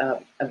book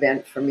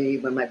event for me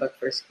when my book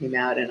first came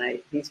out.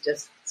 And he's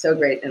just so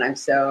great. And I'm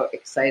so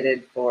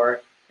excited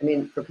for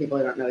people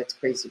who don't know, it's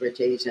Crazy Rich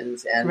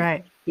Asians. And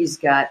right. He's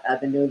got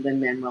the new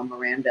Lin-Manuel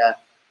Miranda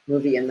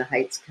movie In the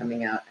Heights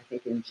coming out, I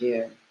think in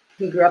June.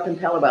 He grew up in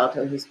Palo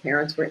Alto. His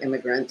parents were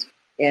immigrants.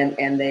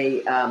 And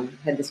they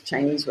had this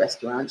Chinese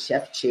restaurant,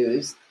 Chef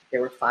Chu's.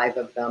 There were 5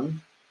 of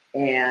them,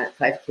 and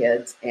 5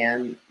 kids.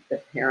 And the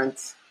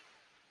parents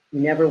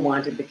never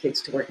wanted the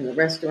kids to work in the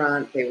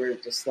restaurant. They were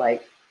just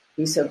like,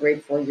 be so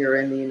grateful you're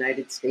in the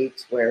United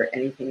States where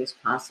anything is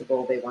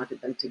possible. They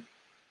wanted them to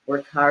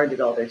work hard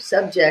at all their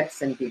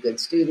subjects and be good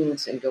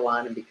students and go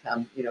on and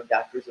become,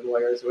 doctors or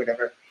lawyers or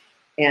whatever.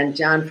 And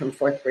John, from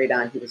 4th grade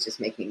on, he was just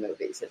making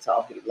movies. That's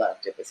all he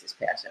loved. It was his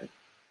passion.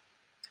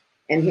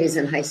 And he was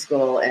in high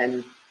school,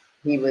 and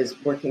he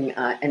was working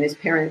and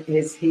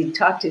he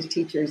talked his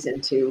teachers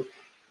into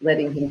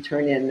letting him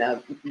turn in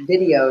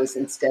videos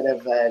instead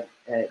of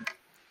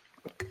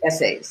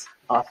essays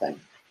often.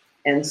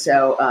 And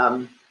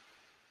so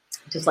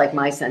just like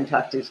my son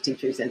talked his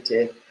teachers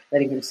into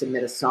letting him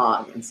submit a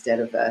song instead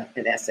of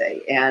an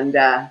essay. And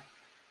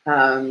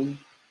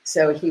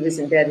so he was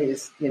in bed, he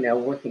was,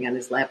 working on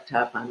his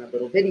laptop on a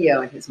little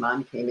video, and his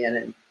mom came in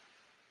and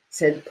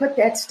said, put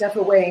that stuff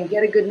away and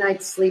get a good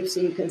night's sleep so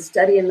you can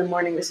study in the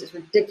morning. This is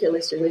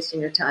ridiculous. You're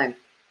wasting your time.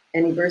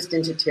 And he burst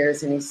into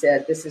tears and he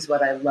said, this is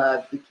what I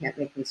love. You can't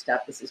make me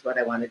stop. This is what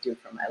I want to do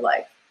for my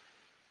life.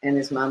 And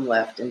his mom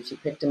left, and she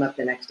picked him up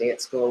the next day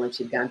at school, and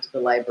she'd gone to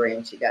the library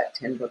and she got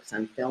 10 books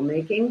on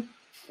filmmaking.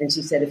 And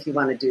she said, if you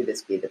want to do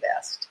this, be the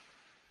best.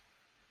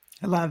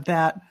 I love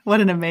that. What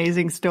an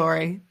amazing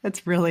story.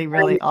 That's really,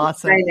 really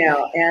awesome. I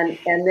know.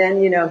 And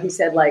then, he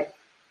said,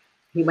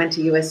 he went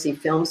to USC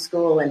Film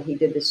School and he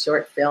did this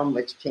short film,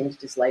 which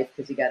changed his life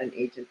because he got an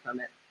agent from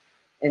it.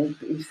 And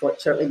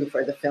shortly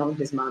before the film,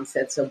 his mom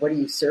said, so what are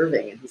you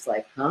serving? And he's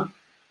like, huh?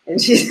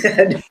 And she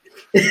said,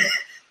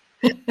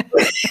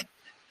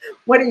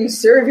 what are you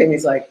serving?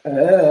 He's like,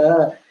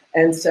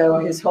 And so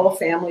his whole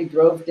family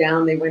drove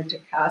down. They went to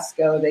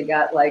Costco. They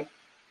got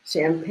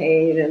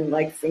champagne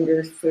and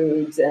finger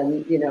foods.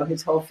 And,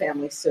 his whole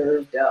family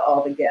served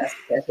all the guests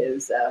at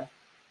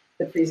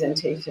the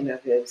presentation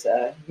of his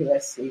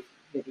USC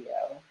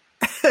video.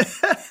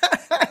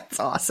 That's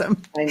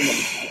awesome.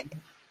 I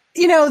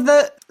know.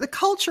 The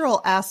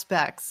cultural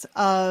aspects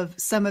of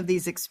some of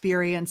these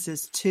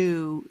experiences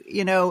too,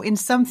 in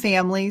some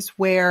families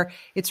where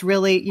it's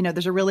really,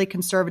 there's a really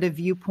conservative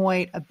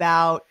viewpoint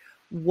about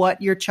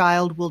what your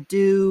child will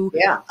do.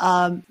 Yeah.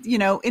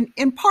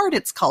 In part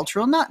it's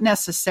cultural, not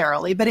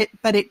necessarily, but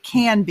it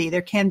can be.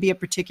 There can be a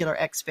particular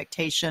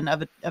expectation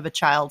of a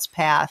child's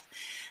path.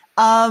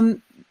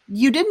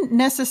 You didn't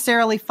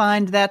necessarily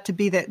find that to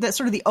be that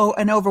sort of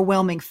an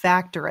overwhelming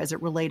factor as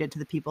it related to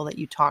the people that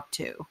you talked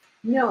to.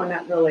 No,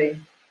 not really.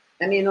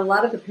 A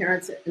lot of the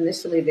parents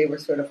initially, they were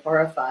sort of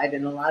horrified,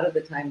 and a lot of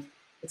the times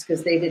it's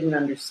because they didn't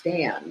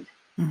understand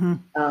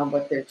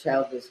what their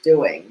child was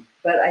doing.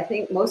 But I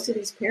think most of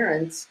these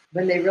parents,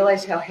 when they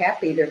realized how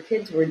happy their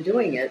kids were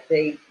doing it,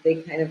 they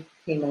kind of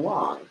came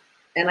along.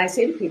 And I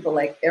say to people,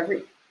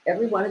 every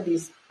one of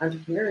these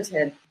entrepreneurs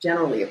had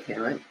generally a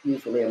parent,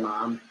 usually a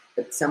mom,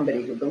 but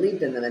somebody who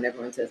believed in them. And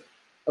everyone says,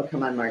 oh,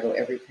 come on, Margot,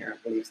 every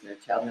parent believes in their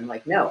child. And I'm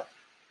like, no,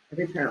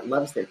 every parent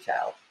loves their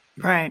child.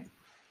 Right.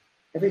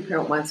 Every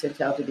parent wants their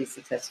child to be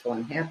successful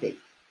and happy,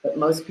 but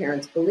most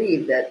parents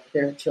believe that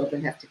their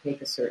children have to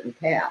take a certain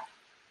path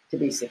to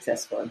be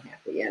successful and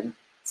happy. And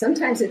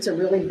sometimes it's a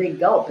really big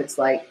gulp. It's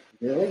like,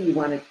 really, you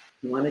want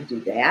to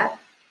do that?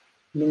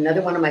 I mean,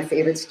 another one of my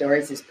favorite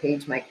stories is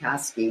Paige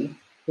Mykoski,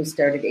 who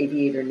started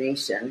Aviator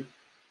Nation.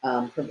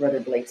 Her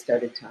brother Blake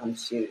started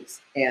Tom's Shoes,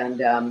 and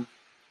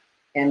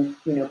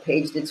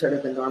Paige did sort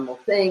of the normal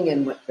thing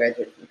and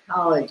graduated from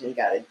college and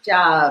got a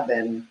job,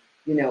 and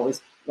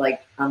was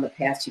like on the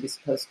path she was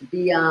supposed to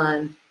be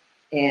on.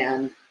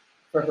 And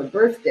for her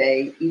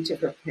birthday, each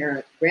of her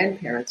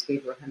grandparents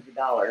gave her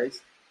 $100,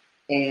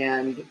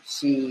 and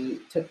she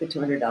took the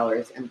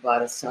 $200 and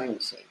bought a sewing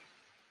machine.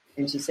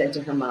 And she said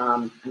to her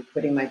mom, "I'm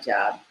quitting my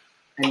job.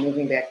 I'm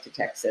moving back to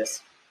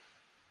Texas,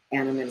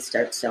 and I'm going to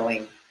start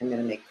sewing. I'm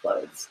going to make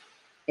clothes."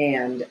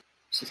 And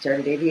she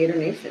started Aviator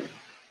Nation.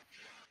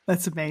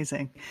 That's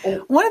amazing.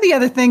 One of the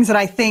other things that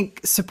I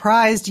think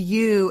surprised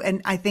you,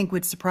 and I think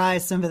would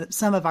surprise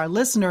some of our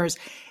listeners,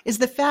 is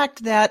the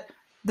fact that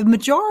the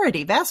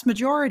vast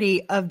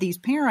majority of these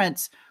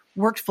parents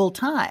worked full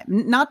time.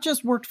 Not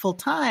just worked full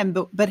time,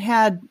 but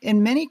had,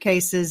 in many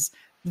cases,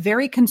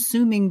 very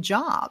consuming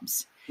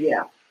jobs.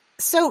 Yeah.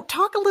 So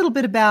talk a little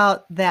bit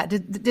about that.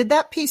 Did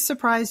that piece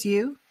surprise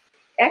you?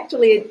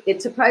 Actually, it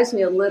surprised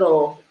me a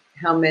little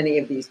how many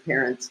of these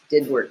parents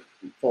did work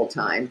full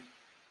time.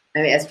 I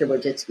mean, Esther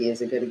Wojcicki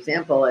is a good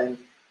example. And,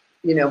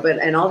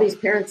 and all these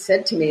parents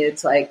said to me,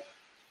 it's like,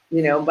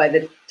 by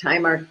the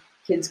time our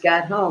kids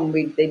got home,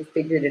 they'd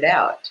figured it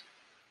out.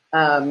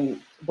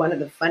 One of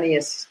the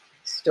funniest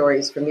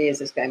stories for me is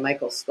this guy,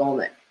 Michael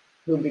Skolnick,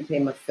 who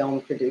became a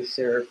film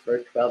producer for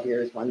 12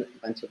 years, won a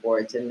bunch of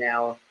awards, and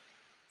now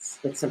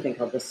it's something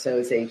called the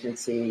SOS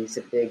Agency. He's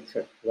a big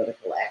sort of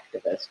political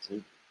activist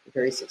and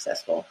very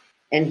successful.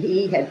 And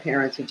he had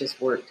parents who just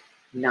worked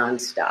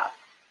nonstop.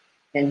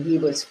 And he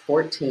was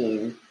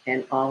 14,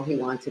 and all he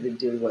wanted to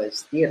do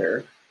was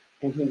theater.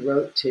 And he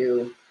wrote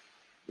to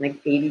like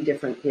 80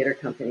 different theater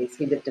companies.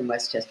 He lived in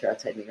Westchester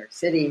outside New York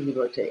City. He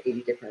wrote to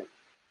 80 different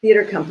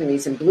theater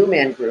companies. And Blue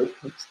Man Group,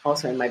 which is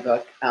also in my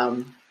book,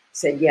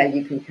 said, "Yeah,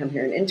 you can come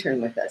here and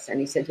intern with us." And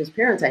he said to his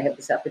parents, "I have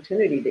this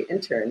opportunity to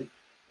intern."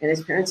 And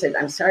his parents said,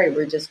 "I'm sorry,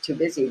 we're just too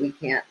busy. We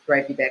can't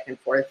drive you back and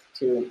forth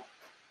to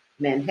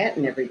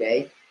Manhattan every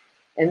day."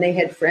 And they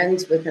had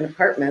friends with an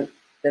apartment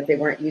that they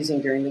weren't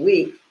using during the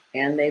week,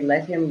 and they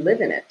let him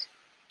live in it.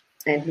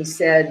 And he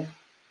said,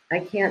 "I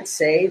can't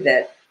say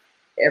that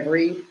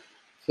every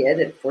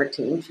kid at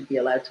 14 should be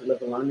allowed to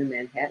live alone in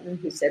Manhattan."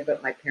 He said,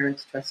 "But my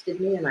parents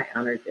trusted me, and I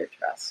honored their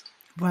trust."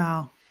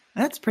 Wow.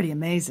 That's pretty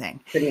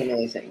amazing. Pretty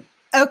amazing.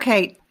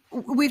 Okay.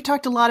 We've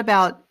talked a lot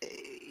about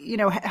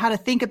how to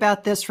think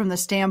about this from the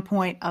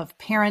standpoint of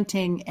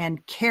parenting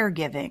and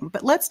caregiving.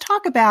 But let's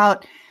talk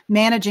about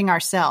managing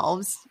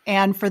ourselves.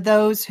 And for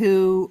those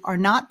who are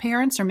not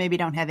parents or maybe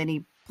don't have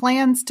any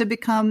plans to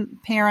become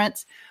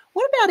parents,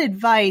 what about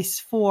advice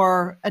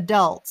for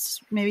adults,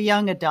 maybe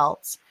young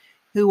adults,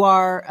 who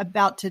are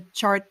about to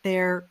chart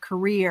their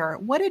career?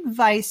 What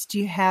advice do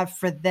you have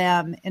for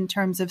them in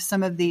terms of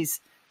some of these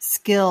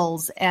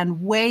skills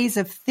and ways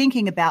of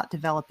thinking about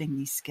developing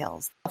these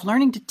skills, of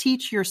learning to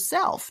teach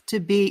yourself to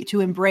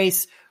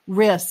embrace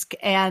risk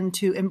and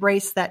to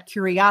embrace that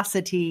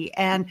curiosity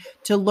and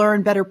to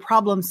learn better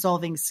problem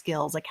solving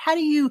skills? Like, how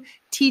do you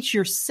teach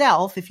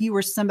yourself, if you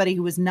were somebody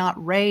who was not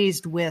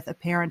raised with a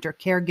parent or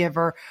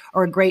caregiver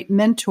or a great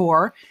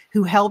mentor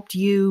who helped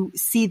you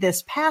see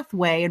this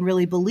pathway and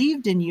really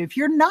believed in you? If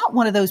you're not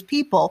one of those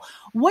people,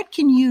 what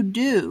can you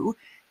do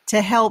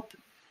to help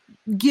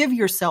give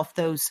yourself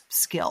those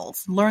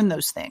skills, learn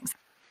those things?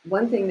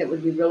 One thing that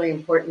would be really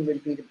important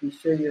would be to be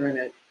sure you're in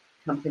a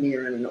company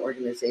or in an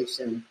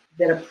organization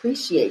that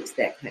appreciates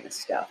that kind of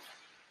stuff.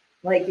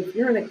 Like, if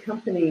you're in a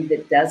company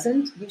that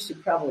doesn't, you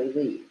should probably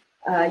leave.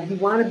 You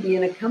want to be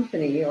in a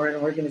company or an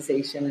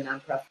organization, a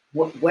nonprofit,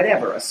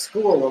 whatever, a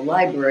school, a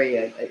library,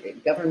 a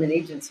government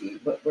agency,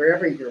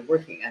 wherever you're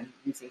working. I'm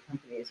using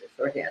company as a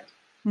shorthand.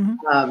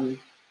 Mm-hmm.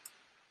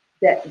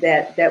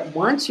 That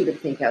wants you to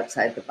think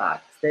outside the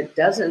box, that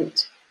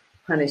doesn't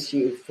punish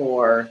you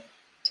for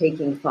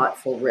taking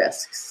thoughtful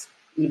risks,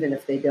 even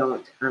if they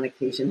don't on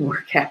occasion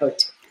work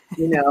out,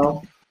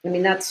 I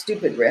mean, not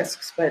stupid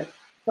risks, but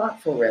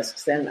thoughtful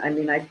risks. And I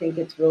mean, I think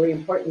it's really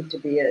important to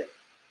be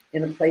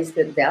in a place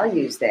that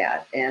values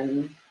that,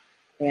 and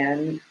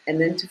then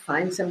to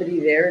find somebody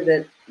there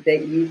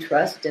that you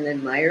trust and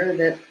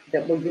admire,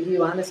 that will give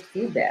you honest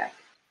feedback.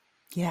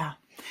 Yeah.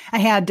 I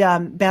had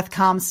Beth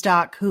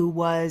Comstock, who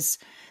was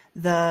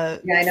the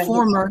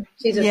former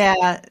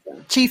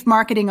chief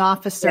marketing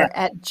officer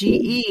at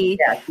GE,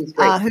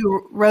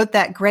 who wrote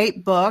that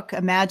great book,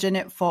 Imagine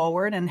It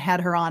Forward, and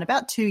had her on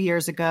about 2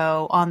 years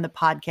ago on the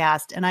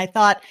podcast. And I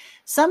thought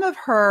some of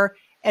her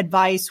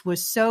advice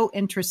was so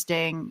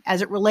interesting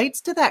as it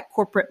relates to that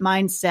corporate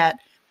mindset,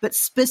 but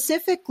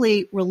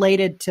specifically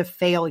related to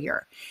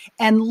failure,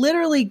 and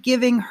literally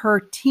giving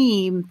her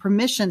team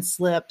permission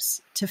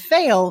slips to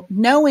fail,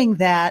 knowing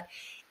that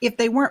if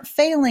they weren't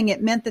failing,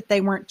 it meant that they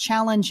weren't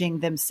challenging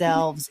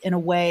themselves in a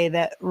way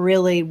that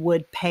really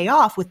would pay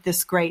off with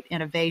this great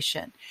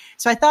innovation.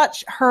 So I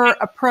thought her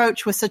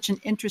approach was such an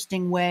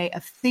interesting way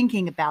of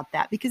thinking about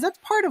that, because that's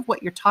part of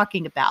what you're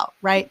talking about,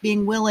 right?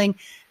 Being willing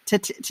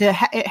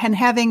and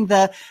having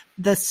the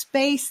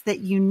space that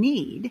you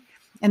need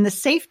and the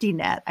safety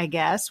net, I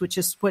guess, which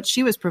is what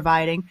she was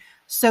providing,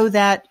 so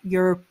that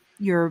your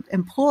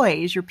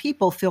employees, your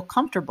people feel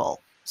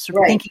comfortable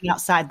sort of thinking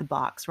outside the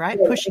box, right?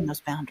 Pushing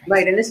those boundaries.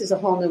 Right. And this is a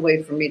whole new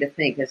way for me to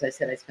think. As I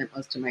said, I spent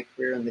most of my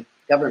career in the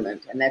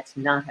government, and that's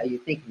not how you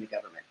think in the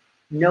government.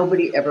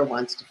 Nobody ever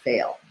wants to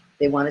fail.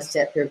 They want to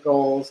set their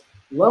goals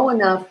low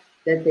enough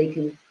that they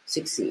can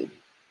succeed.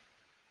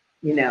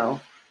 You know,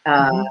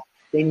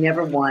 they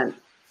never want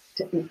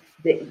to,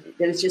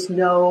 there's just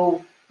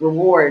no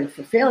reward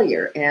for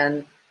failure.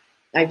 And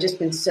I've just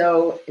been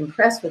so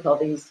impressed with all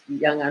these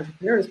young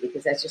entrepreneurs,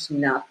 because that's just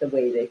not the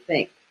way they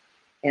think.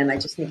 And I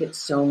just think it's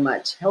so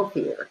much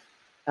healthier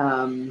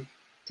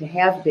to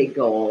have big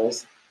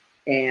goals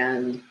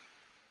and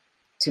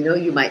to know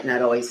you might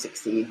not always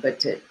succeed, but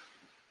to,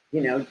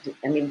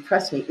 I mean,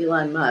 trust me,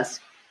 Elon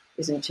Musk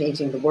isn't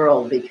changing the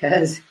world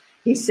because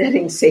he's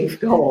setting safe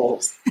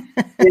goals,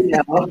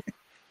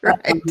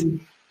 Right.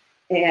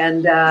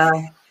 And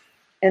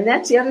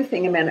that's the other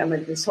thing, Amanda,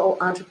 this whole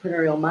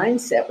entrepreneurial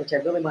mindset, which I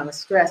really want to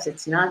stress.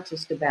 It's not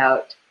just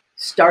about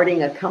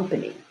starting a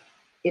company.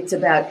 It's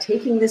about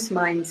taking this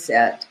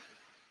mindset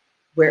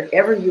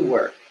wherever you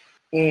work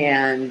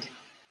and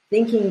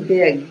thinking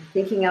big,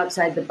 thinking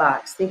outside the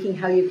box, thinking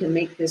how you can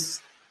make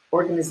this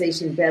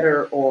organization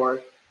better,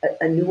 or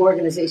a new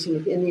organization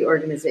within the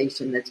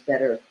organization that's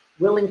better,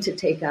 willing to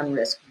take on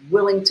risk,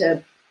 willing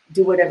to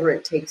do whatever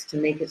it takes to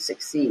make it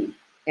succeed,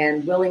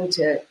 and willing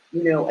to,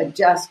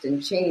 adjust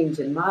and change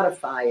and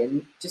modify,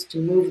 and just to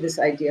move this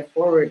idea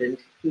forward and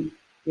keep,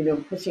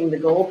 pushing the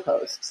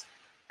goalposts.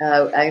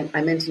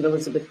 I mentioned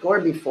Elizabeth Gore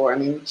before. I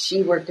mean,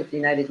 she worked at the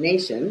United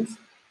Nations,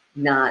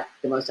 not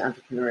the most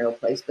entrepreneurial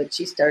place, but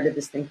she started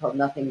this thing called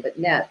Nothing But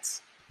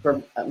Nets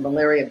for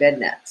malaria bed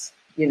nets.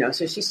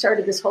 So she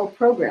started this whole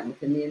program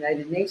within the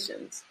United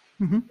Nations.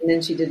 Mm-hmm. And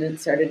then she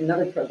started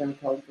another program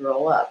called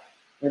Grow Up,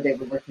 where they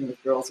were working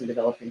with girls in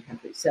developing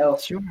countries. So,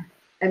 sure.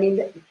 I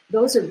mean,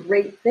 those are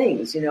great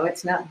things.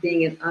 It's not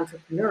being an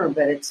entrepreneur,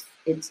 but it's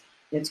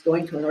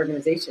going to an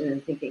organization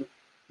and thinking,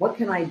 what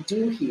can I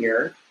do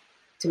here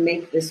to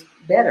make this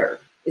better?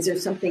 Is there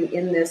something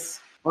in this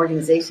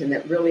organization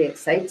that really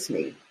excites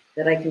me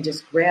that I can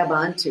just grab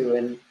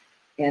onto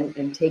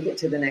and take it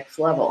to the next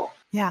level?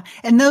 Yeah.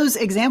 And those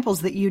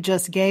examples that you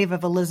just gave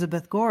of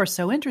Elizabeth Gore are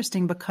so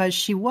interesting, because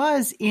she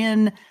was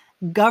in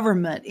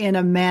government in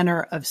a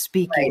manner of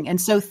speaking. Right. And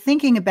so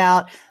thinking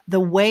about the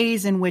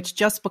ways in which,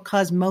 just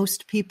because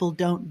most people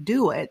don't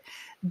do it,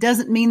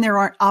 doesn't mean there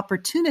aren't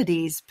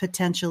opportunities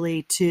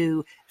potentially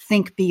to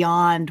think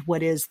beyond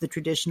what is the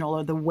traditional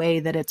or the way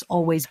that it's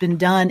always been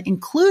done,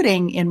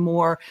 including in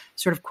more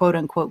sort of quote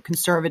unquote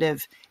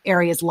conservative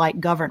areas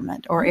like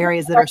government, or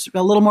areas that are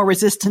a little more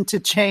resistant to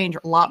change,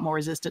 or a lot more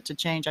resistant to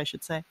change, I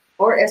should say.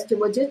 Or Esther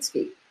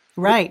Wojcicki.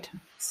 Right.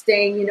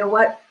 Saying, you know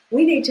what,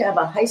 we need to have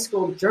a high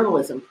school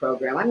journalism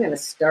program. I'm going to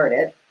start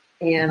it,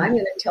 and I'm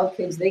going to tell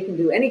kids they can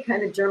do any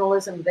kind of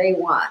journalism they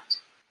want.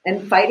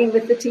 And fighting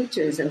with the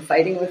teachers and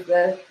fighting with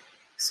the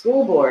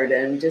school board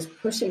and just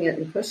pushing it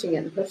and pushing it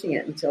and pushing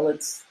it until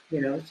it's,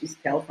 she's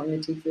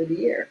California Teacher of the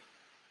Year.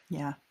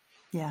 Yeah.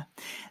 Yeah.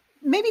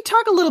 Maybe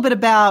talk a little bit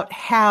about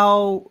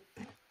how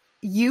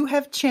you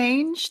have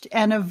changed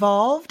and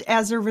evolved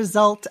as a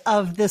result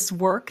of this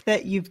work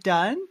that you've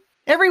done.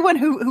 Everyone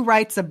who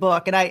writes a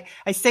book, and I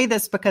say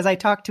this because I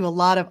talk to a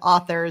lot of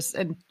authors,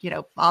 and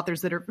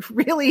authors that are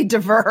really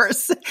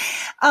diverse.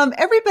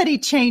 Everybody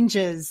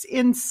changes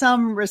in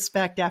some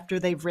respect after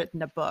they've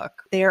written a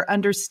book. Their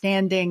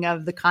understanding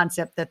of the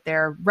concept that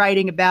they're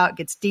writing about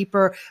gets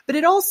deeper, but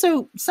it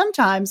also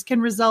sometimes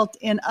can result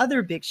in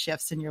other big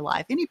shifts in your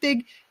life. Any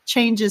big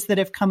changes that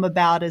have come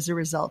about as a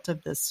result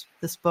of this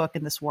book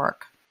and this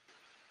work?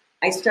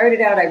 I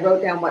started out, I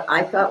wrote down what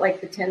I thought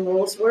like the 10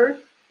 rules were.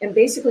 And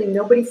basically,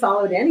 nobody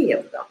followed any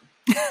of them.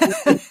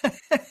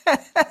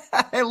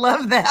 I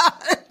love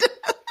that.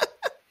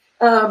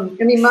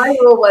 My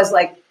rule was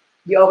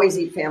you always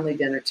eat family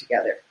dinner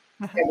together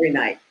every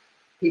night.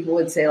 People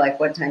would say,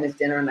 what time is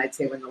dinner? And I'd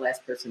say when the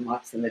last person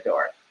walks in the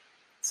door.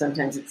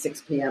 Sometimes it's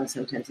 6 p.m.,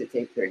 sometimes it's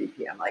 8:30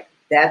 p.m.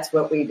 That's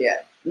what we did.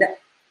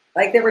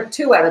 There were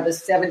 2 out of the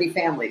 70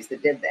 families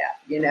that did that,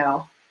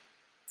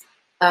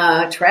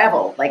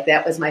 Travel,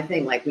 that was my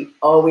thing. We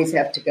always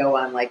have to go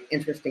on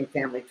interesting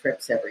family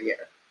trips every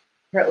year.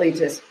 Partly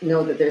just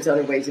know that there's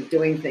other ways of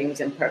doing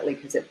things, and partly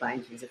because it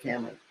binds you as a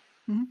family.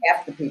 Mm-hmm.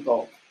 Half the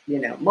people,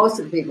 most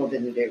of the people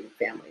didn't do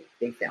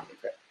big family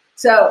trips.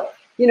 So,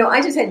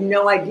 I just had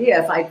no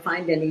idea if I'd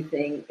find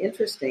anything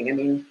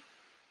interesting.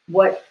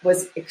 What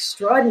was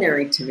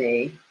extraordinary to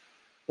me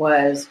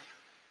was,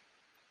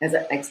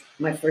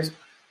 my first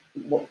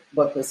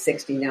book was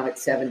 60, now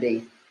it's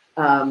 70.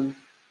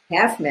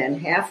 Half men,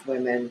 half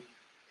women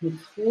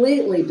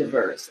completely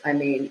diverse. I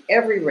mean,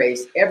 every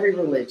race, every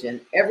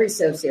religion, every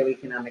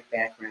socioeconomic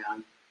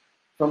background,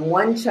 from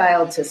one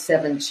child to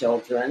 7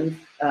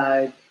 children,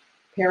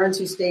 parents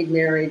who stayed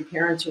married,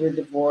 parents who were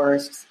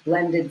divorced,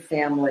 blended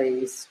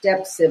families,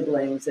 step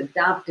siblings,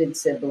 adopted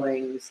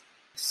siblings,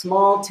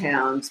 small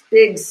towns,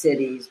 big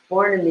cities,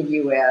 born in the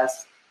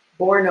U.S.,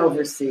 born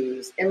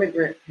overseas,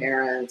 immigrant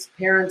parents,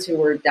 parents who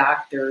were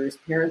doctors,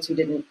 parents who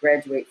didn't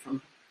graduate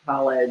from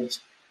college,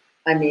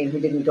 who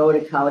didn't go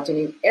to college.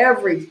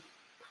 Every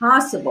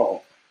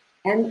possible.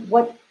 And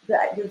what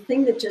the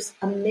thing that just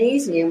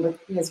amazed me and what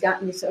has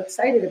gotten me so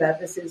excited about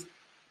this is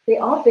they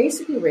all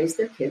basically raise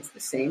their kids the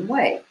same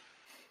way.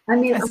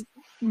 That's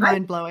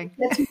mind-blowing.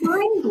 That's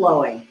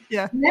mind-blowing.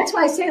 Yeah. And that's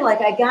why I say,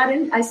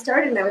 I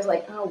started and I was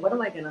like, oh, what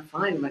am I going to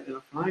find? Am I going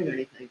to find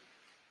anything?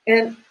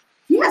 And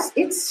yes,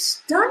 it's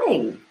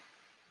stunning.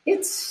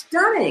 It's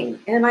stunning.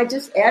 And I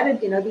just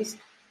added, these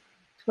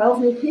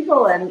 12 new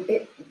people and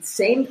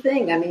same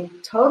thing.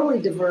 Totally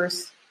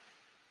diverse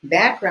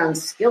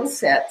backgrounds, skill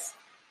sets,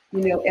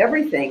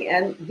 everything.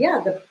 And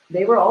yeah,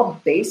 they were all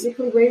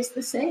basically raised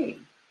the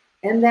same.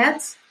 And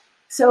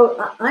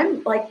so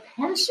I'm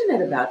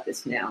passionate about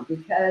this now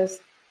because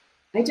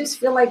I just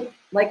feel like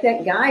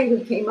that guy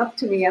who came up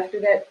to me after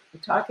that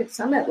talk at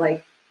Summit,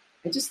 I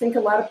just think a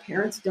lot of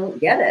parents don't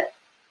get it.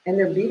 And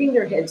they're beating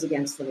their heads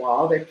against the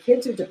wall. Their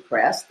kids are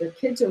depressed. Their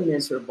kids are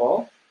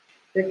miserable.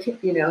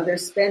 They're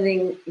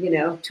spending,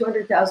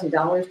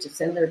 $200,000 to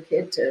send their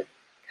kid to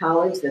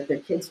college that their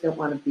kids don't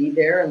want to be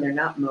there and they're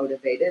not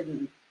motivated.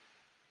 And,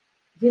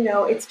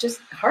 it's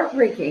just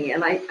heartbreaking.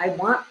 And I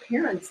want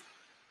parents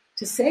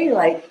to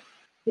say,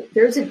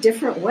 there's a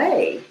different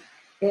way.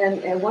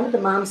 And one of the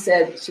moms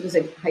said, she was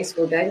a high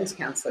school guidance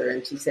counselor,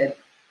 and she said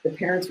the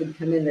parents would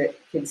come in their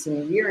kids'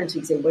 senior year and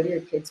she'd say, what are your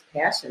kids'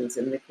 passions?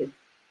 And the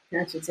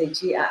parents would say,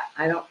 gee,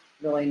 I don't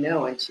really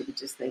know. And she would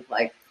just think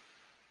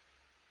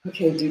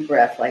okay, deep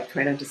breath,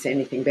 try not to say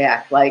anything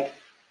back.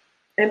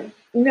 And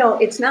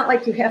it's not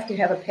like you have to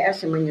have a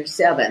passion when you're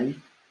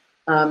 7.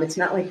 It's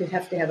not like you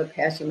have to have a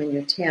passion when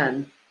you're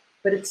 10.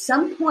 But at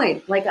some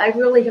point, I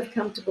really have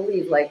come to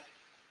believe,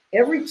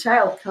 every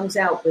child comes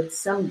out with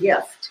some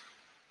gift.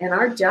 And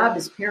our job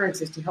as parents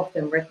is to help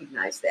them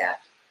recognize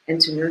that and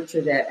to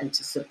nurture that and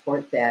to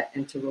support that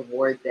and to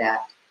reward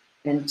that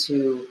and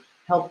to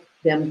help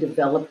them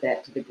develop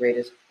that to the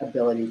greatest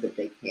ability that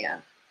they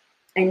can.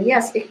 And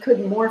yes, it could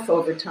morph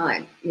over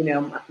time.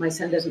 My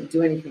son doesn't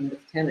do anything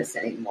with tennis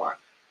anymore.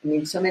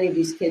 So many of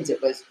these kids,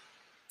 it was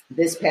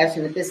this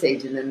passion at this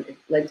age, and then it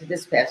led to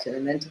this passion,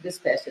 and then to this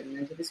passion, and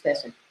then to this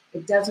passion.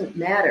 It doesn't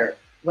matter.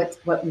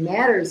 What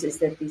matters is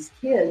that these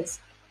kids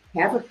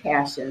have a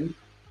passion,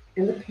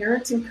 and the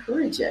parents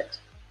encourage it.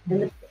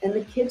 And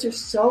the kids are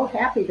so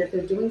happy that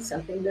they're doing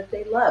something that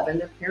they love, and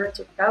their parents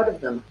are proud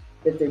of them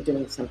that they're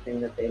doing something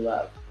that they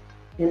love.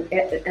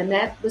 And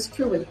that was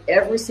true with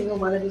every single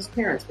one of these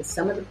parents. With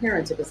some of the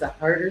parents, it was a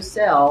harder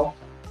sell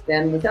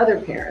than with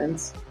other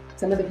parents.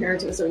 Some of the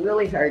parents, it was a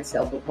really hard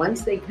sell. But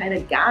once they kind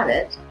of got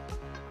it,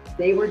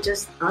 they were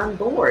just on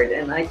board.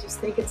 And I just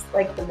think it's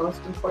the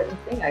most important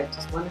thing. I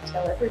just want to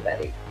tell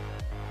everybody.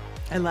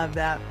 I love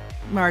that.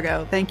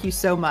 Margot, thank you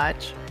so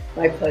much.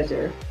 My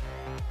pleasure.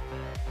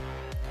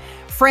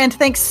 Friend,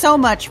 thanks so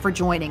much for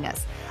joining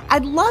us.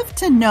 I'd love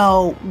to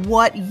know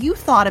what you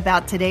thought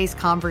about today's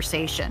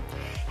conversation.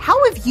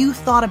 How have you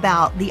thought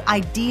about the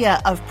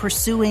idea of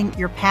pursuing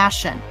your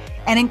passion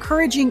and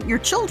encouraging your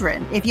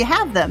children, if you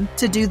have them,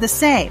 to do the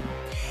same?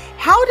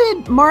 How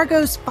did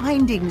Margot's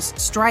findings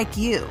strike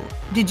you?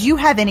 Did you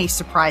have any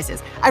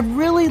surprises? I'd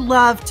really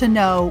love to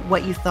know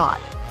what you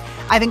thought.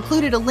 I've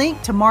included a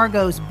link to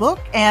Margot's book,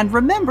 and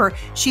remember,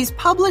 she's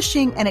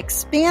publishing an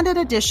expanded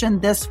edition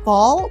this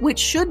fall, which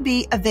should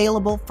be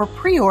available for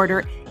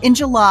pre-order in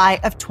July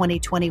of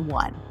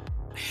 2021.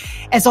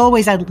 As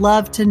always, I'd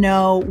love to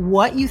know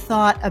what you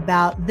thought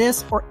about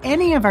this or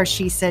any of our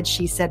She Said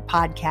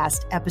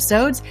podcast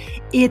episodes.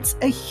 It's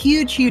a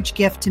huge, huge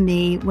gift to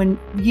me when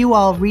you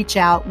all reach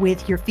out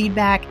with your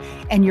feedback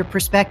and your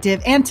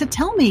perspective and to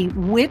tell me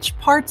which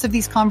parts of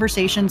these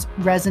conversations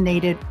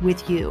resonated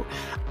with you.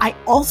 I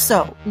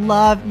also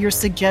love your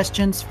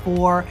suggestions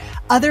for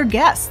other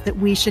guests that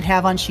we should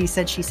have on She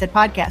Said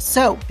podcast.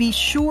 So be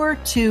sure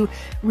to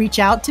reach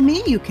out to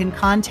me. You can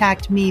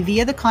contact me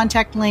via the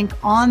contact link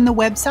on the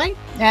website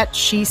at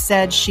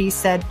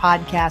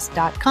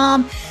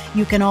shesaidpodcast.com.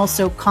 You can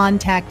also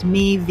contact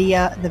me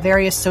via the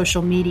various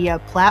social media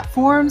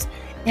platforms,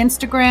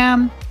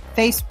 Instagram,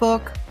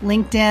 Facebook,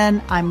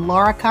 LinkedIn. I'm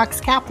Laura Cox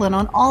Kaplan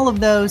on all of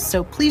those.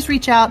 So please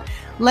reach out.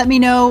 Let me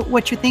know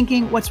what you're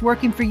thinking, what's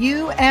working for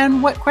you,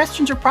 and what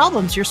questions or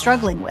problems you're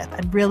struggling with.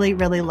 I'd really,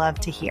 really love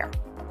to hear.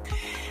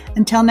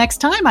 Until next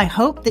time, I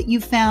hope that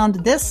you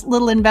found this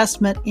little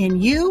investment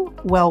in you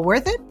well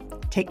worth it.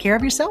 Take care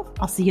of yourself.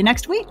 I'll see you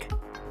next week.